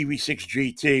driving, the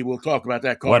EV6 GT. We'll talk about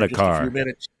that car what a in just car. a few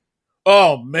minutes.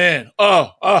 Oh, man. They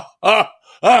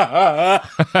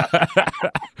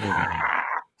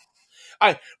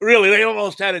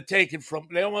almost had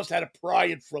to pry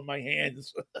it from my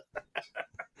hands.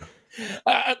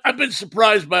 I've been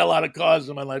surprised by a lot of cars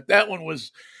in my life. That one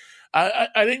was, I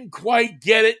didn't quite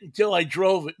get it until I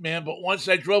drove it, man. But once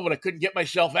I drove it, I couldn't get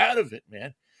myself out of it,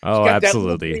 man. Oh,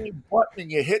 absolutely. That little button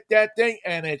and you hit that thing,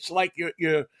 and it's like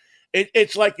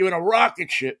it's like you're in a rocket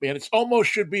ship, man. It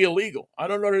almost should be illegal. I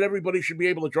don't know that everybody should be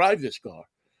able to drive this car.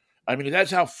 I mean,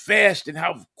 that's how fast and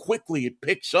how quickly it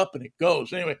picks up and it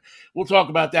goes. Anyway, we'll talk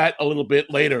about that a little bit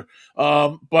later.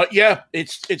 But yeah,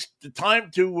 it's the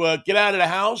time to get out of the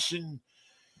house and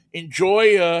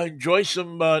enjoy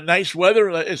some nice weather.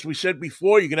 As we said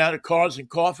before, you get out of Cars and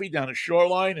Coffee down the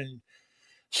shoreline and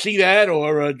see that,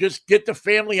 or just get the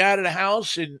family out of the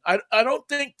house. And I don't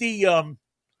think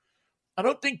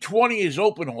 20 is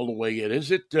open all the way yet,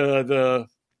 is it? The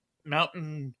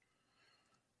mountain.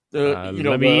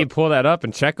 Let me pull that up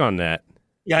and check on that.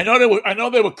 Yeah, I know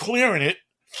they were clearing it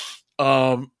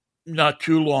not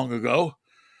too long ago,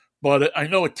 but I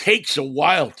know it takes a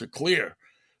while to clear.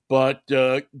 But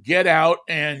get out,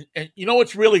 and you know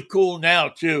what's really cool now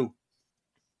too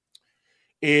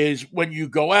is when you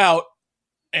go out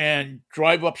and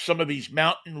drive up some of these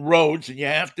mountain roads, and you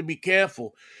have to be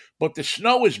careful, but the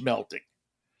snow is melting,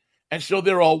 and so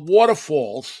there are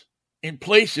waterfalls in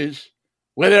places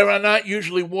where there are not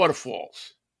usually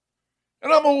waterfalls.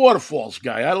 And I'm a waterfalls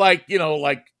guy. I like,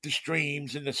 like the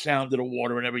streams and the sound of the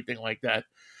water and everything like that.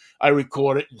 I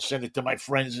record it and send it to my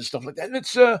friends and stuff like that.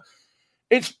 And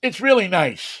it's really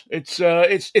nice. It's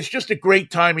just a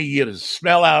great time of year to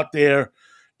smell out there.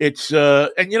 And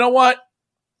you know what?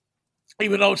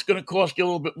 Even though it's going to cost you a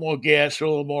little bit more gas or a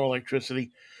little more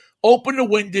electricity, open the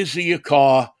windows of your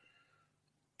car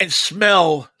and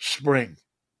smell spring,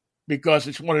 because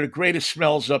it's one of the greatest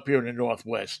smells up here in the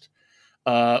Northwest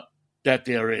that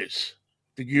there is.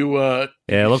 Did you? Yeah,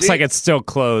 it looks like it's still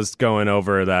closed going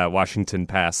over that Washington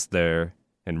Pass there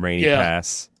and Rainy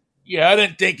Pass. Yeah, I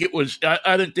didn't think it was.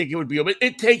 I didn't think it would be open.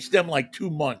 It takes them like 2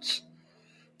 months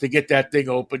to get that thing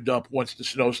opened up once the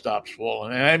snow stops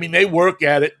falling. And I mean, they work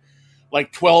at it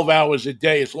like 12 hours a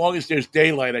day. As long as there's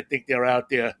daylight, I think they're out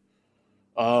there.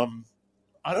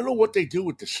 I don't know what they do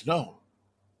with the snow.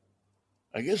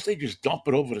 I guess they just dump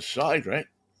it over the side, right?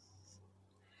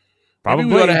 Probably.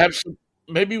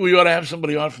 Maybe we ought to have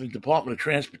somebody on from the Department of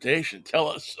Transportation tell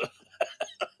us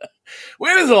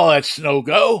where does all that snow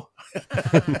go?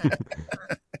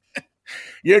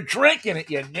 You're drinking it,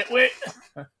 you nitwit.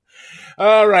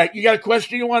 All right, you got a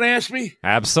question you want to ask me?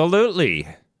 Absolutely.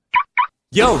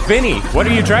 Yo, Vinny, what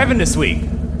are you driving this week?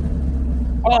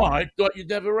 Oh, I thought you'd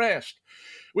never asked.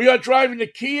 We are driving the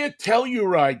Kia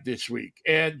Telluride this week,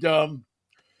 and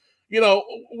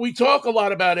we talk a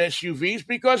lot about SUVs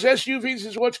because SUVs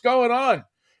is what's going on.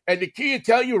 And the Kia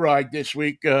Telluride this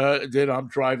week that I'm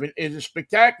driving is a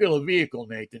spectacular vehicle,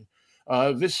 Nathan.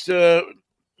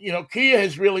 Kia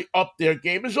has really upped their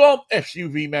game, as all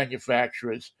SUV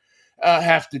manufacturers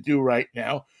have to do right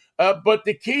now. But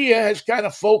the Kia has kind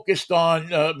of focused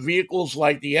on vehicles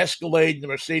like the Escalade and the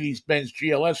Mercedes-Benz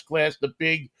GLS class, the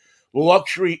big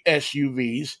luxury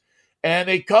SUVs. And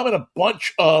they come in a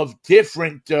bunch of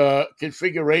different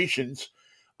configurations.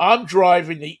 I'm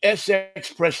driving the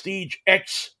SX Prestige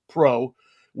X Pro,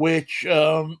 which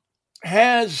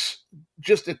has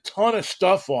just a ton of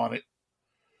stuff on it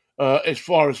as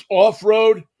far as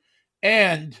off-road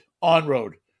and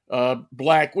on-road.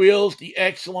 Black wheels, the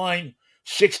X-Line,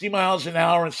 60 miles an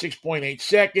hour in 6.8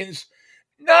 seconds.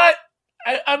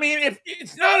 If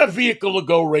it's not a vehicle to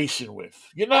go racing with.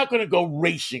 You're not going to go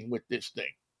racing with this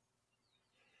thing.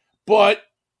 But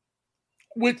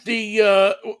with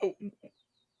the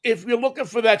if you're looking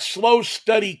for that slow,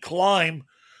 steady climb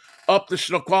up the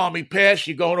Snoqualmie Pass,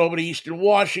 you're going over to Eastern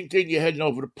Washington, you're heading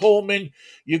over to Pullman,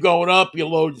 you're going up, you're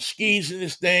loading skis in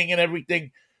this thing and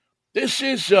everything. This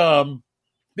is a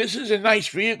nice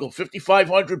vehicle,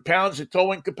 5,500 pounds of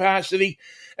towing capacity,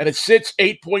 and it sits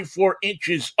 8.4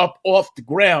 inches up off the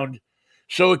ground.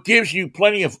 So it gives you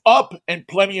plenty of up and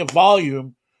plenty of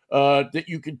volume that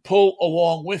you can pull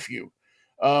along with you.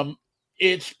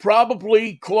 It's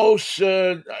probably close.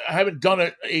 I haven't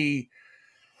done a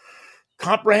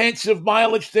comprehensive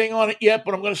mileage thing on it yet,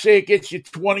 but I'm going to say it gets you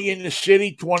 20 in the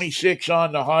city, 26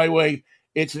 on the highway.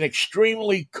 It's an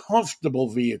extremely comfortable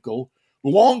vehicle,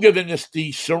 longer than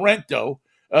the Sorrento.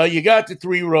 You got the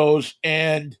 3 rows,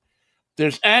 and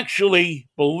there's actually,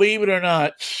 believe it or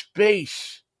not,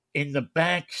 space in the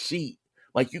back seat.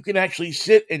 Like you can actually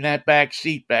sit in that back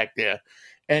seat back there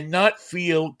and not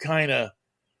feel kind of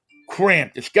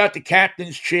cramped. It's got the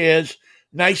captain's chairs,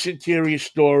 nice interior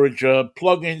storage,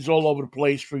 plug-ins all over the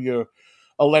place for your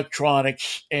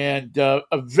electronics, and a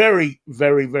very,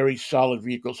 very, very solid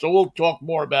vehicle. So we'll talk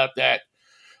more about that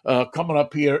coming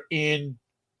up here in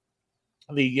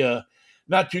the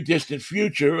not too distant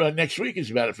future, next week,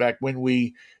 as a matter of fact, when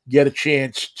we get a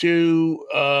chance to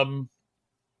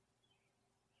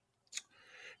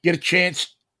do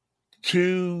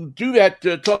that,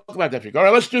 to talk about that. All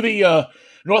right, let's do the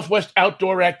Northwest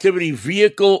Outdoor Activity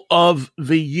Vehicle of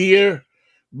the Year.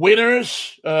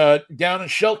 winners down in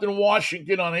Shelton,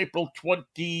 Washington on April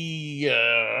 20,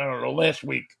 last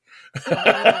week.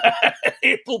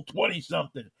 April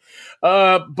 20-something.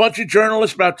 Bunch of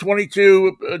journalists, about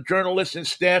 22 journalists and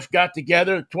staff got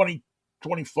together,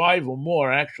 25 or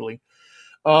more, actually.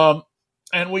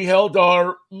 And we held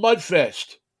our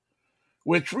Mudfest,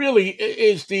 which really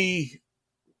is the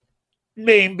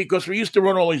name because we used to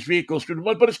run all these vehicles through the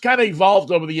mud, but it's kind of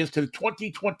evolved over the years to the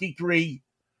 2023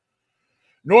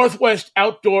 Northwest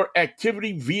Outdoor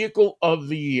Activity Vehicle of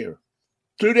the Year.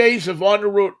 2 days of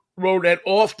on-the-road and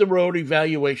off-the-road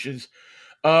evaluations.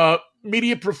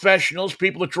 Media professionals,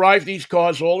 people that drive these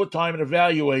cars all the time and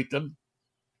evaluate them.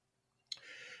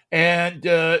 And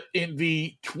in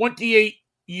the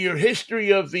 28-year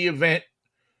history of the event,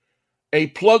 a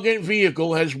plug-in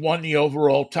vehicle has won the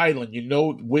overall title, and you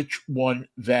know which one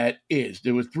that is.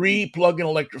 There were 3 plug-in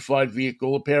electrified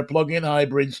vehicles, a pair of plug-in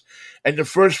hybrids, and the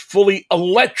first fully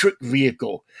electric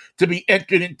vehicle to be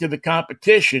entered into the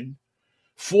competition.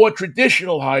 4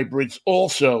 traditional hybrids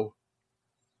also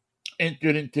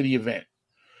entered into the event.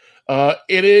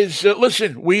 It is,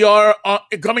 listen, we are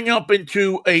coming up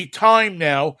into a time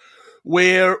now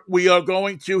where we are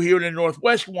going to, here in the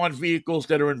Northwest, want vehicles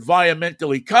that are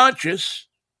environmentally conscious,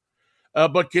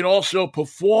 but can also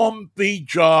perform the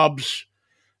jobs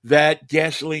that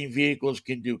gasoline vehicles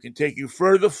can do, can take you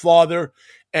further, farther,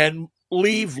 and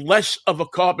leave less of a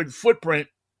carbon footprint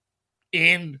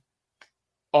in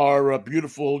our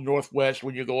beautiful Northwest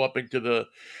when you go up into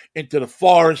the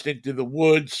forest, into the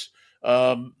woods.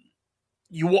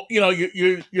 You're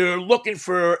looking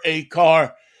for a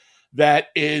car that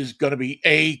is going to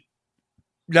be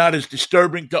not as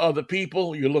disturbing to other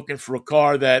people. You're looking for a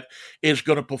car that is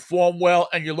going to perform well,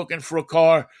 and you're looking for a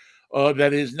car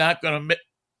that is not going to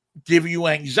give you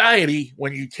anxiety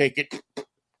when you take it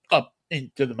up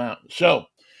into the mountains. So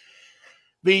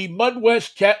the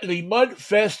Mudfest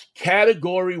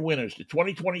category winners, the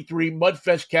 2023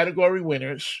 Mudfest category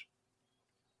winners,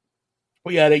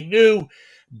 we had a new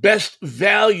Best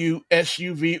Value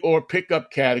SUV or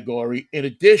Pickup category, in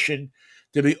addition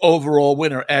to the overall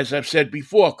winner. As I've said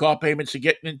before, car payments are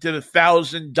getting into the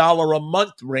 $1,000 a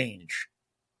month range.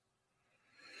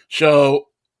 So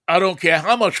I don't care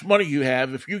how much money you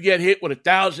have. If you get hit with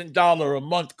 $1,000 a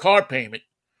month car payment,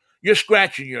 you're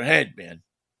scratching your head, man.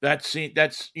 That's those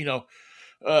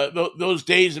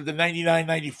days of the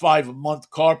 $99.95 a month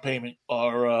car payment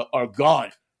are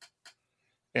gone.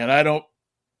 And I don't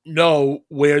know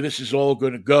where this is all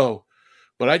going to go,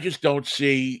 but I just don't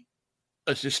see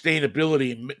a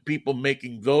sustainability in people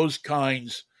making those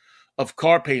kinds of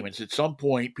car payments. At some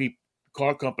point,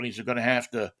 car companies are going to have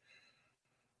to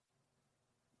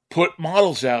put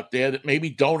models out there that maybe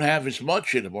don't have as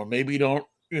much in them, or maybe don't,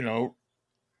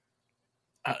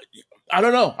 I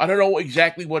don't know. I don't know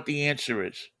exactly what the answer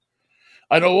is.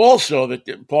 I know also that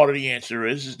part of the answer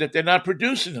is that they're not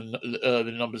producing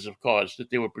the numbers of cars that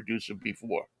they were producing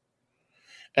before.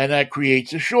 And that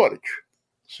creates a shortage.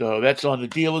 So that's on the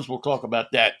dealers. We'll talk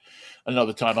about that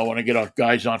another time. I want to get our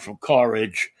guys on from Car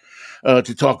Edge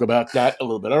to talk about that a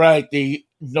little bit. All right, the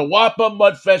NWAPA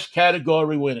Mudfest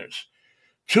category winners.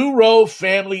 2-row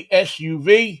family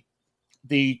SUV,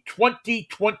 the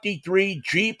 2023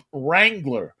 Jeep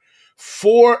Wrangler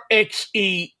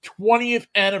 4xe 20th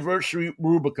anniversary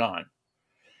Rubicon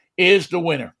is the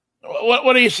winner.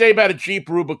 What do you say about a Jeep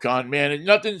Rubicon, man?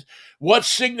 What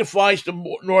signifies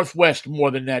the Northwest more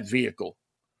than that vehicle?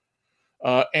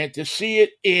 And to see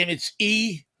it in its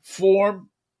E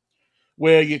form,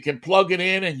 where you can plug it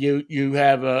in and you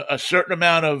have a certain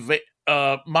amount of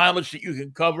mileage that you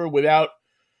can cover without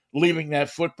leaving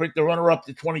that footprint. The runner-up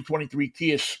to 2023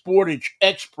 Kia Sportage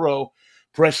X-Pro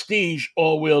Prestige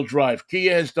all-wheel drive.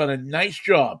 Kia has done a nice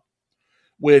job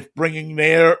with bringing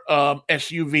their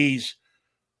SUVs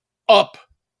up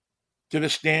to the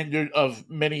standard of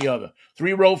many other.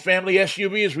 3-row family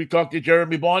SUV, as we talked to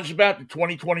Jeremy Barnes about, the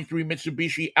 2023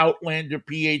 Mitsubishi Outlander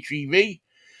PHEV,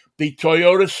 the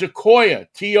Toyota Sequoia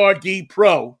TRD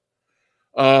Pro,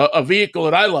 a vehicle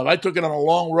that I love. I took it on a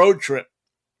long road trip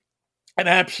and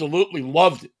absolutely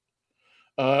loved it,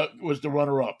 was the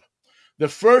runner-up. The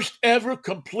first ever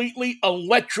completely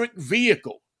electric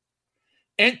vehicle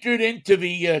entered into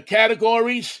the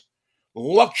categories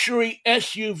luxury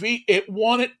SUV. It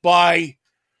won it by,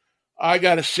 I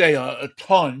got to say, a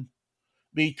ton.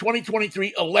 The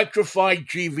 2023 electrified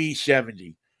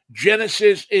GV70.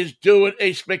 Genesis is doing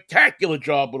a spectacular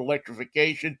job with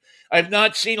electrification. I've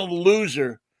not seen a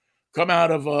loser come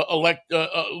out of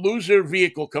a loser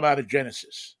vehicle come out of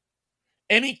Genesis.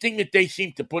 Anything that they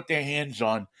seem to put their hands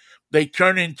on, they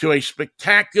turn into a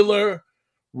spectacular,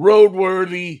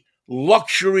 roadworthy,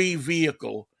 luxury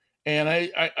vehicle. And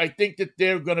I think that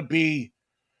they're going to be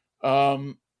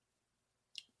the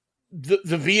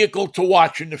vehicle to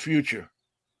watch in the future.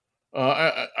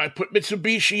 I put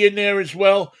Mitsubishi in there as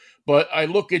well, but I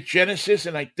look at Genesis,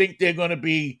 and I think they're going to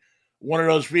be one of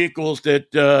those vehicles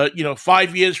that,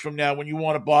 5 years from now, when you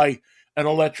want to buy an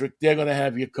electric, they're going to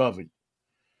have you covered.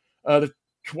 The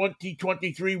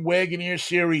 2023 Wagoneer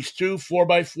Series 2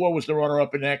 4x4 was the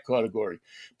runner-up in that category.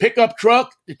 Pickup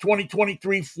truck, the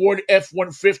 2023 Ford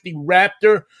F-150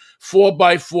 Raptor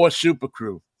 4x4 Super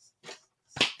Crew.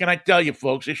 Can I tell you,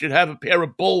 folks, they should have a pair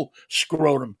of bull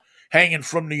scrotum hanging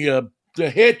from the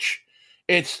hitch.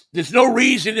 There's no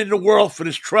reason in the world for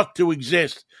this truck to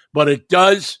exist, but it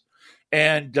does.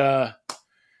 And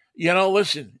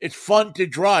listen, it's fun to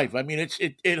drive. I mean,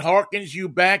 it harkens you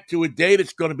back to a day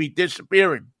that's going to be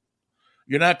disappearing.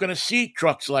 You're not going to see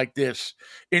trucks like this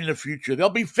in the future. They'll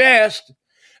be fast,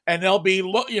 and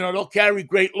they'll carry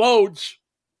great loads,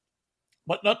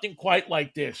 but nothing quite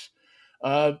like this.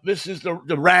 This is the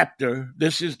Raptor.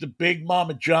 This is the big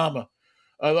Mama Jama.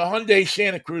 The Hyundai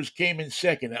Santa Cruz came in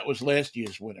second. That was last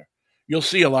year's winner. You'll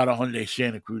see a lot of Hyundai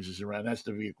Santa Cruzes around. That's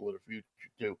the vehicle of the future,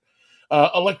 too.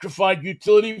 Electrified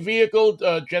utility vehicle,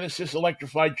 Genesis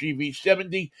electrified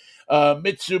GV70.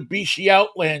 Mitsubishi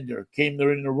Outlander came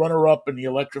there in the runner-up in the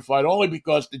electrified, only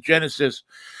because the Genesis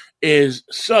is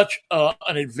such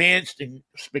an advanced and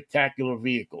spectacular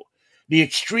vehicle. The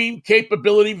extreme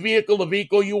capability vehicle, the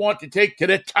vehicle you want to take to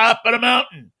the top of the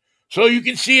mountain so you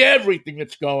can see everything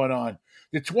that's going on.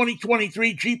 The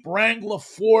 2023 Jeep Wrangler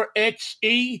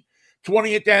 4xe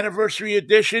 20th Anniversary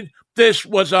Edition. This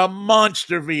was a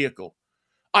monster vehicle.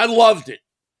 I loved it.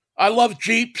 I love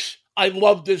Jeeps. I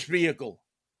love this vehicle.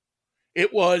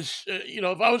 It was,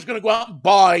 if I was going to go out and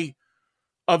buy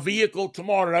a vehicle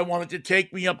tomorrow that I wanted to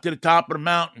take me up to the top of the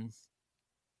mountain,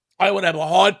 I would have a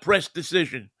hard-pressed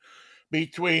decision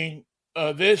between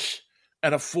this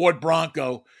and a Ford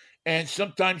Bronco. And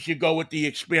sometimes you go with the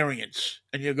experience,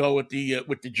 and you go with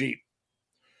the Jeep.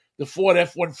 The Ford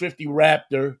F-150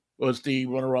 Raptor was the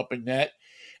runner-up in that.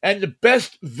 And the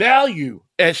best value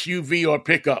SUV or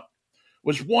pickup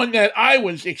was one that I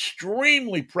was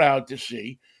extremely proud to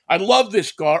see. I love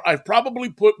this car. I've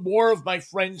probably put more of my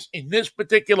friends in this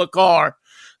particular car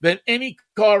than any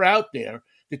car out there.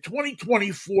 The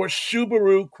 2024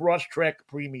 Subaru Crosstrek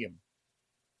Premium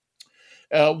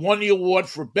won the award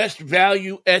for best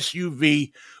value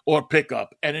SUV or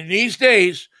pickup. And in these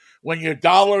days, when your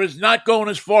dollar is not going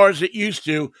as far as it used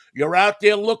to, you're out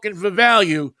there looking for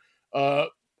value.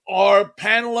 Our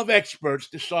panel of experts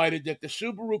decided that the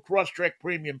Subaru Crosstrek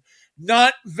Premium,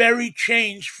 not very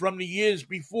changed from the years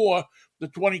before, the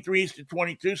 23s to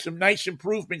 22, some nice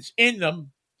improvements in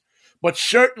them, but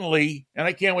certainly, and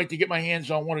I can't wait to get my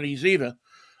hands on one of these either,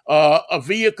 a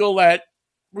vehicle that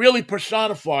really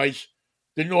personifies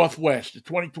the Northwest, the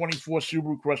 2024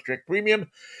 Subaru Crosstrek Premium.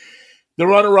 The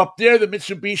runner-up there, the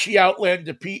Mitsubishi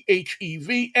Outlander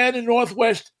PHEV, and the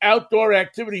Northwest Outdoor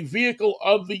Activity Vehicle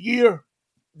of the Year,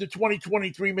 the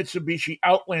 2023 Mitsubishi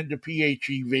Outlander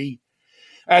PHEV.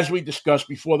 As we discussed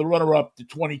before, the runner-up, the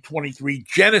 2023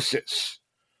 Genesis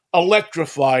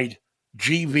Electrified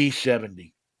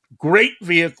GV70. Great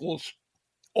vehicles,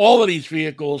 all of these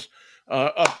vehicles.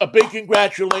 A big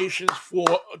congratulations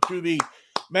to the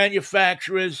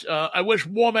manufacturers. I wish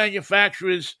more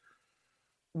manufacturers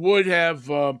would have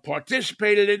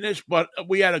participated in this, but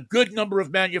we had a good number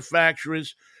of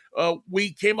manufacturers.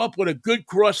 We came up with a good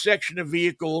cross-section of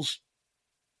vehicles,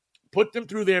 put them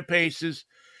through their paces,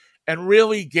 and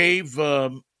really gave it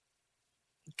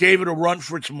a run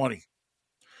for its money.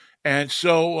 And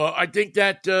so I think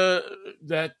that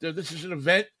this is an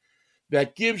event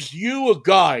that gives you a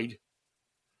guide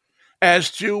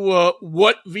as to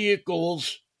what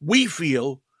vehicles we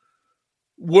feel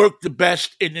work the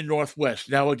best in the Northwest.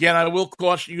 Now, again, I will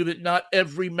caution you that not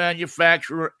every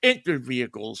manufacturer entered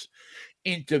vehicles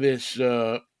into this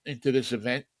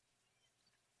event,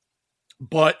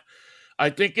 but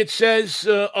I think it says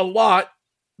a lot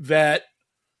that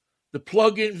the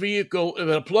plug-in vehicle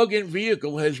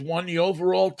has won the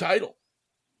overall title.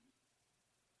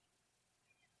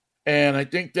 And I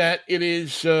think that it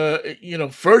is,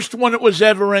 first one that was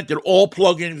ever entered, all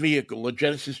plug-in vehicle, a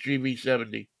Genesis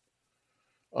GV70,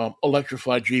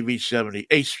 electrified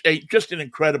GV70, just an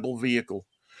incredible vehicle.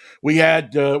 We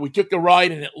took a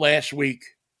ride in it last week,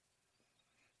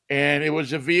 and it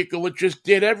was a vehicle that just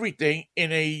did everything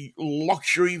in a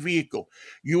luxury vehicle.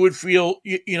 You would feel,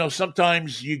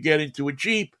 sometimes you get into a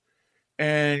Jeep,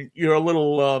 and you're a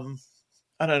little,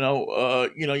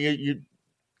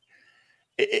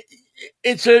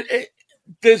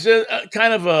 there's a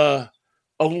kind of a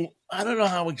I don't know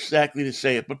how exactly to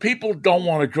say it, but people don't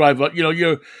want to drive up.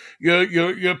 Your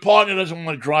partner doesn't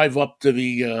want to drive up to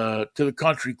the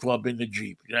country club in the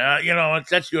Jeep.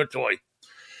 That's your toy.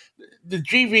 The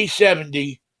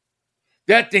GV70,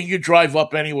 that thing, you drive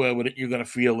up anywhere with it, you're going to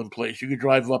feel in place. You could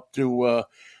drive up to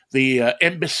the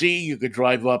embassy. You could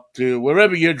drive up to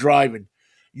wherever you're driving.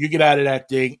 You get out of that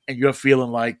thing, and you're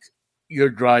feeling like you're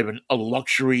driving a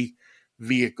luxury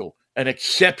vehicle. An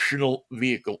exceptional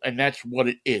vehicle, and that's what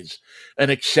it is, an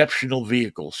exceptional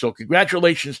vehicle. So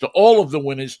congratulations to all of the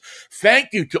winners.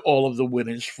 Thank you to all of the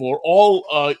winners for all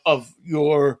of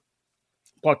your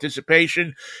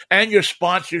participation and your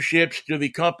sponsorships to the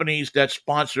companies that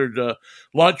sponsored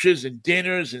lunches and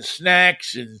dinners and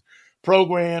snacks and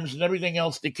programs and everything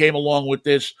else that came along with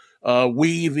this.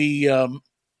 We, the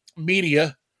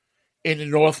media in the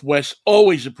Northwest,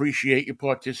 always appreciate your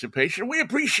participation. We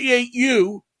appreciate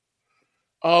you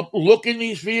looking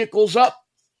these vehicles up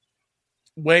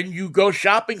when you go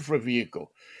shopping for a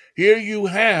vehicle. Here you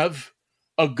have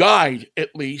a guide,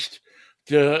 at least,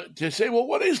 to say, well,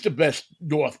 what is the best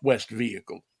Northwest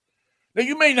vehicle? Now,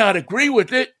 you may not agree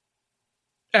with it,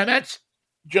 and that's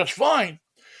just fine,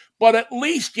 but at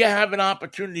least you have an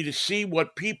opportunity to see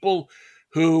what people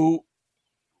who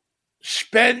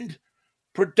spend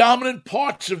predominant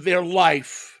parts of their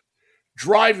life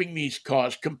driving these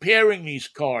cars, comparing these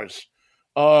cars,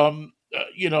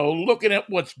 looking at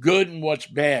what's good and what's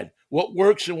bad, what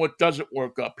works and what doesn't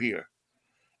work up here.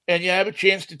 And you have a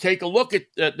chance to take a look at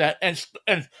that and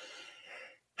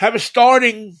have a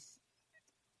starting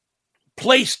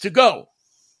place to go.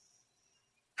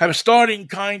 Have a starting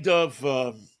kind of,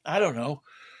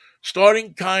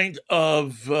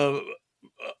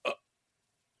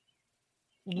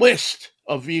 list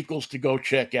of vehicles to go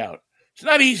check out. It's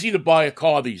not easy to buy a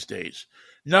car these days.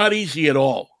 Not easy at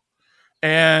all.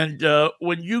 And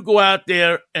when you go out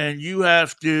there and you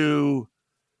have to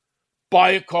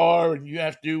buy a car and you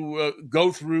have to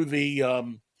go through the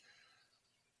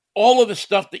all of the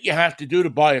stuff that you have to do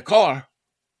to buy a car,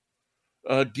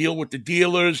 deal with the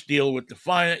dealers, deal with the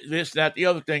finance, this, that, the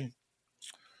other thing,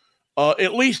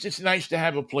 at least it's nice to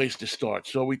have a place to start.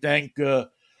 So we thank you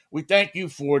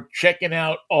for checking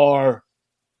out our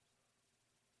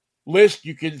list.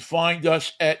 You can find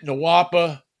us at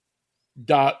NWAPA.org,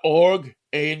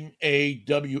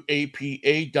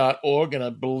 NAWAPA.org, and I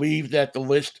believe that the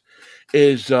list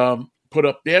is put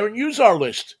up there. And use our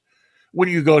list when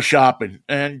you go shopping,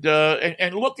 and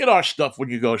look at our stuff when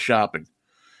you go shopping.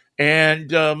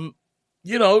 And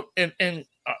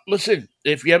listen,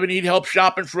 if you ever need help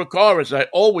shopping for a car, as I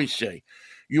always say,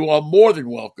 you are more than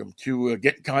welcome to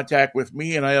get in contact with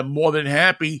me, and I am more than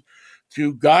happy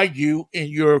to guide you in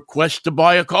your quest to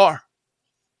buy a car.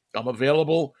 I'm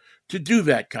available to do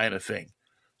that kind of thing.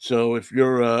 So if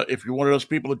you're one of those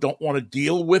people that don't want to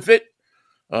deal with it,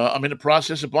 I'm in the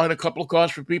process of buying a couple of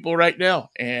cars for people right now,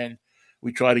 and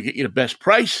we try to get you the best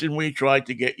price, and we try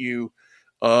to get you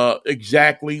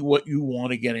exactly what you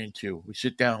want to get into. We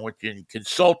sit down with you and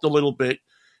consult a little bit,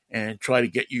 and try to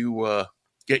get you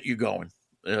going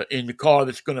in the car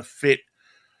that's going to fit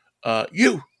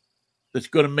you, that's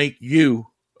going to make you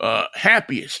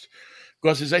happiest.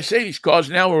 Because as I say, these cars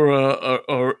now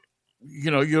are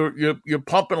you're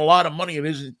pumping a lot of money. It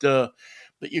isn't that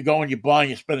you go and you buy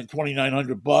and you're spending $2,900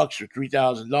 or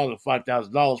 $3,000 or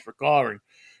 $5,000 for a car, and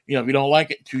if you don't like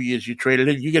it in 2 years, you trade it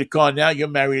in. You get a car now, you're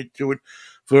married to it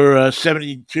for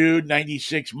 72,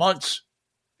 96 months,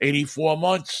 84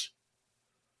 months,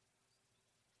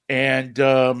 and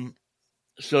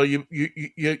so you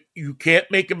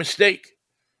can't make a mistake.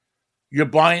 You're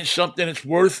buying something that's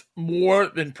worth more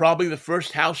than probably the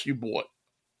first house you bought.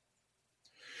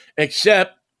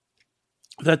 Except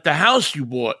that the house you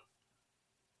bought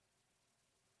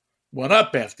went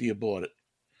up after you bought it.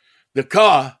 The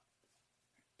car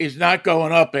is not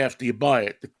going up after you buy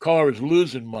it. The car is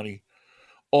losing money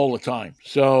all the time.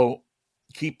 So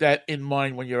keep that in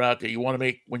mind when you're out there.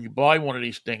 When you buy one of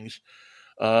these things,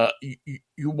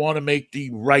 you want to make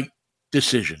the right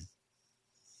decision.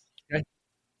 Okay.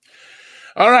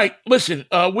 All right. Listen,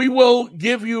 we will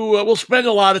give you, we'll spend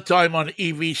a lot of time on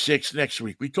EV6 next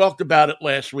week. We talked about it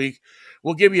last week.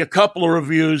 We'll give you a couple of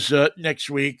reviews next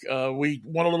week. We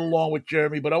went a little long with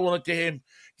Jeremy, but I wanted to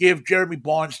give Jeremy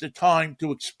Barnes the time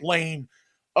to explain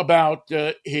about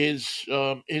his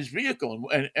vehicle.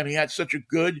 And he had such a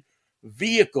good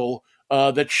vehicle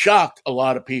that shocked a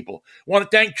lot of people. I want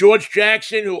to thank George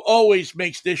Jackson, who always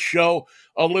makes this show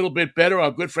a little bit better.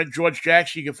 Our good friend George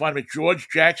Jackson, you can find him at George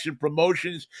Jackson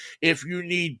Promotions. If you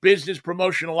need business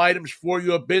promotional items for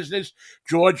your business,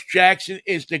 George Jackson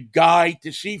is the guy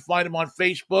to see. Find him on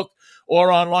Facebook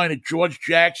or online at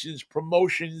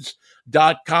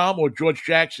georgejacksonspromotions.com or George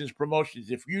Jackson's Promotions.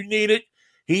 If you need it,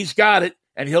 he's got it.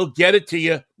 And he'll get it to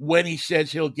you when he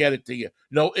says he'll get it to you.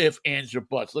 No ifs, ands, or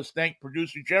buts. Let's thank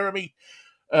producer Jeremy.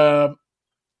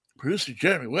 Producer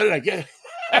Jeremy, where did I get it?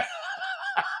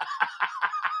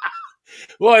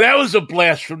 Boy, that was a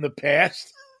blast from the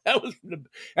past. That was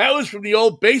from the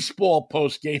old baseball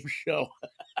post-game show.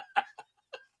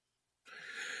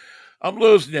 I'm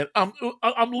losing it. I'm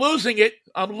losing it.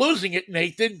 I'm losing it,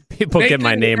 Nathan. People get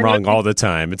my name wrong all the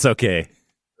time. It's okay.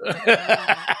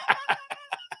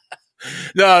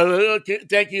 No,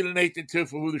 thank you to Nathan, too,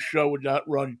 for who the show would not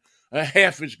run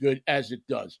half as good as it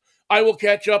does. I will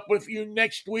catch up with you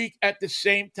next week at the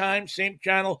same time, same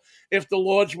channel, if the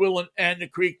Lord's willing and the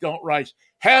creek don't rise.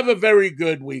 Have a very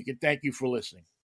good week, and thank you for listening.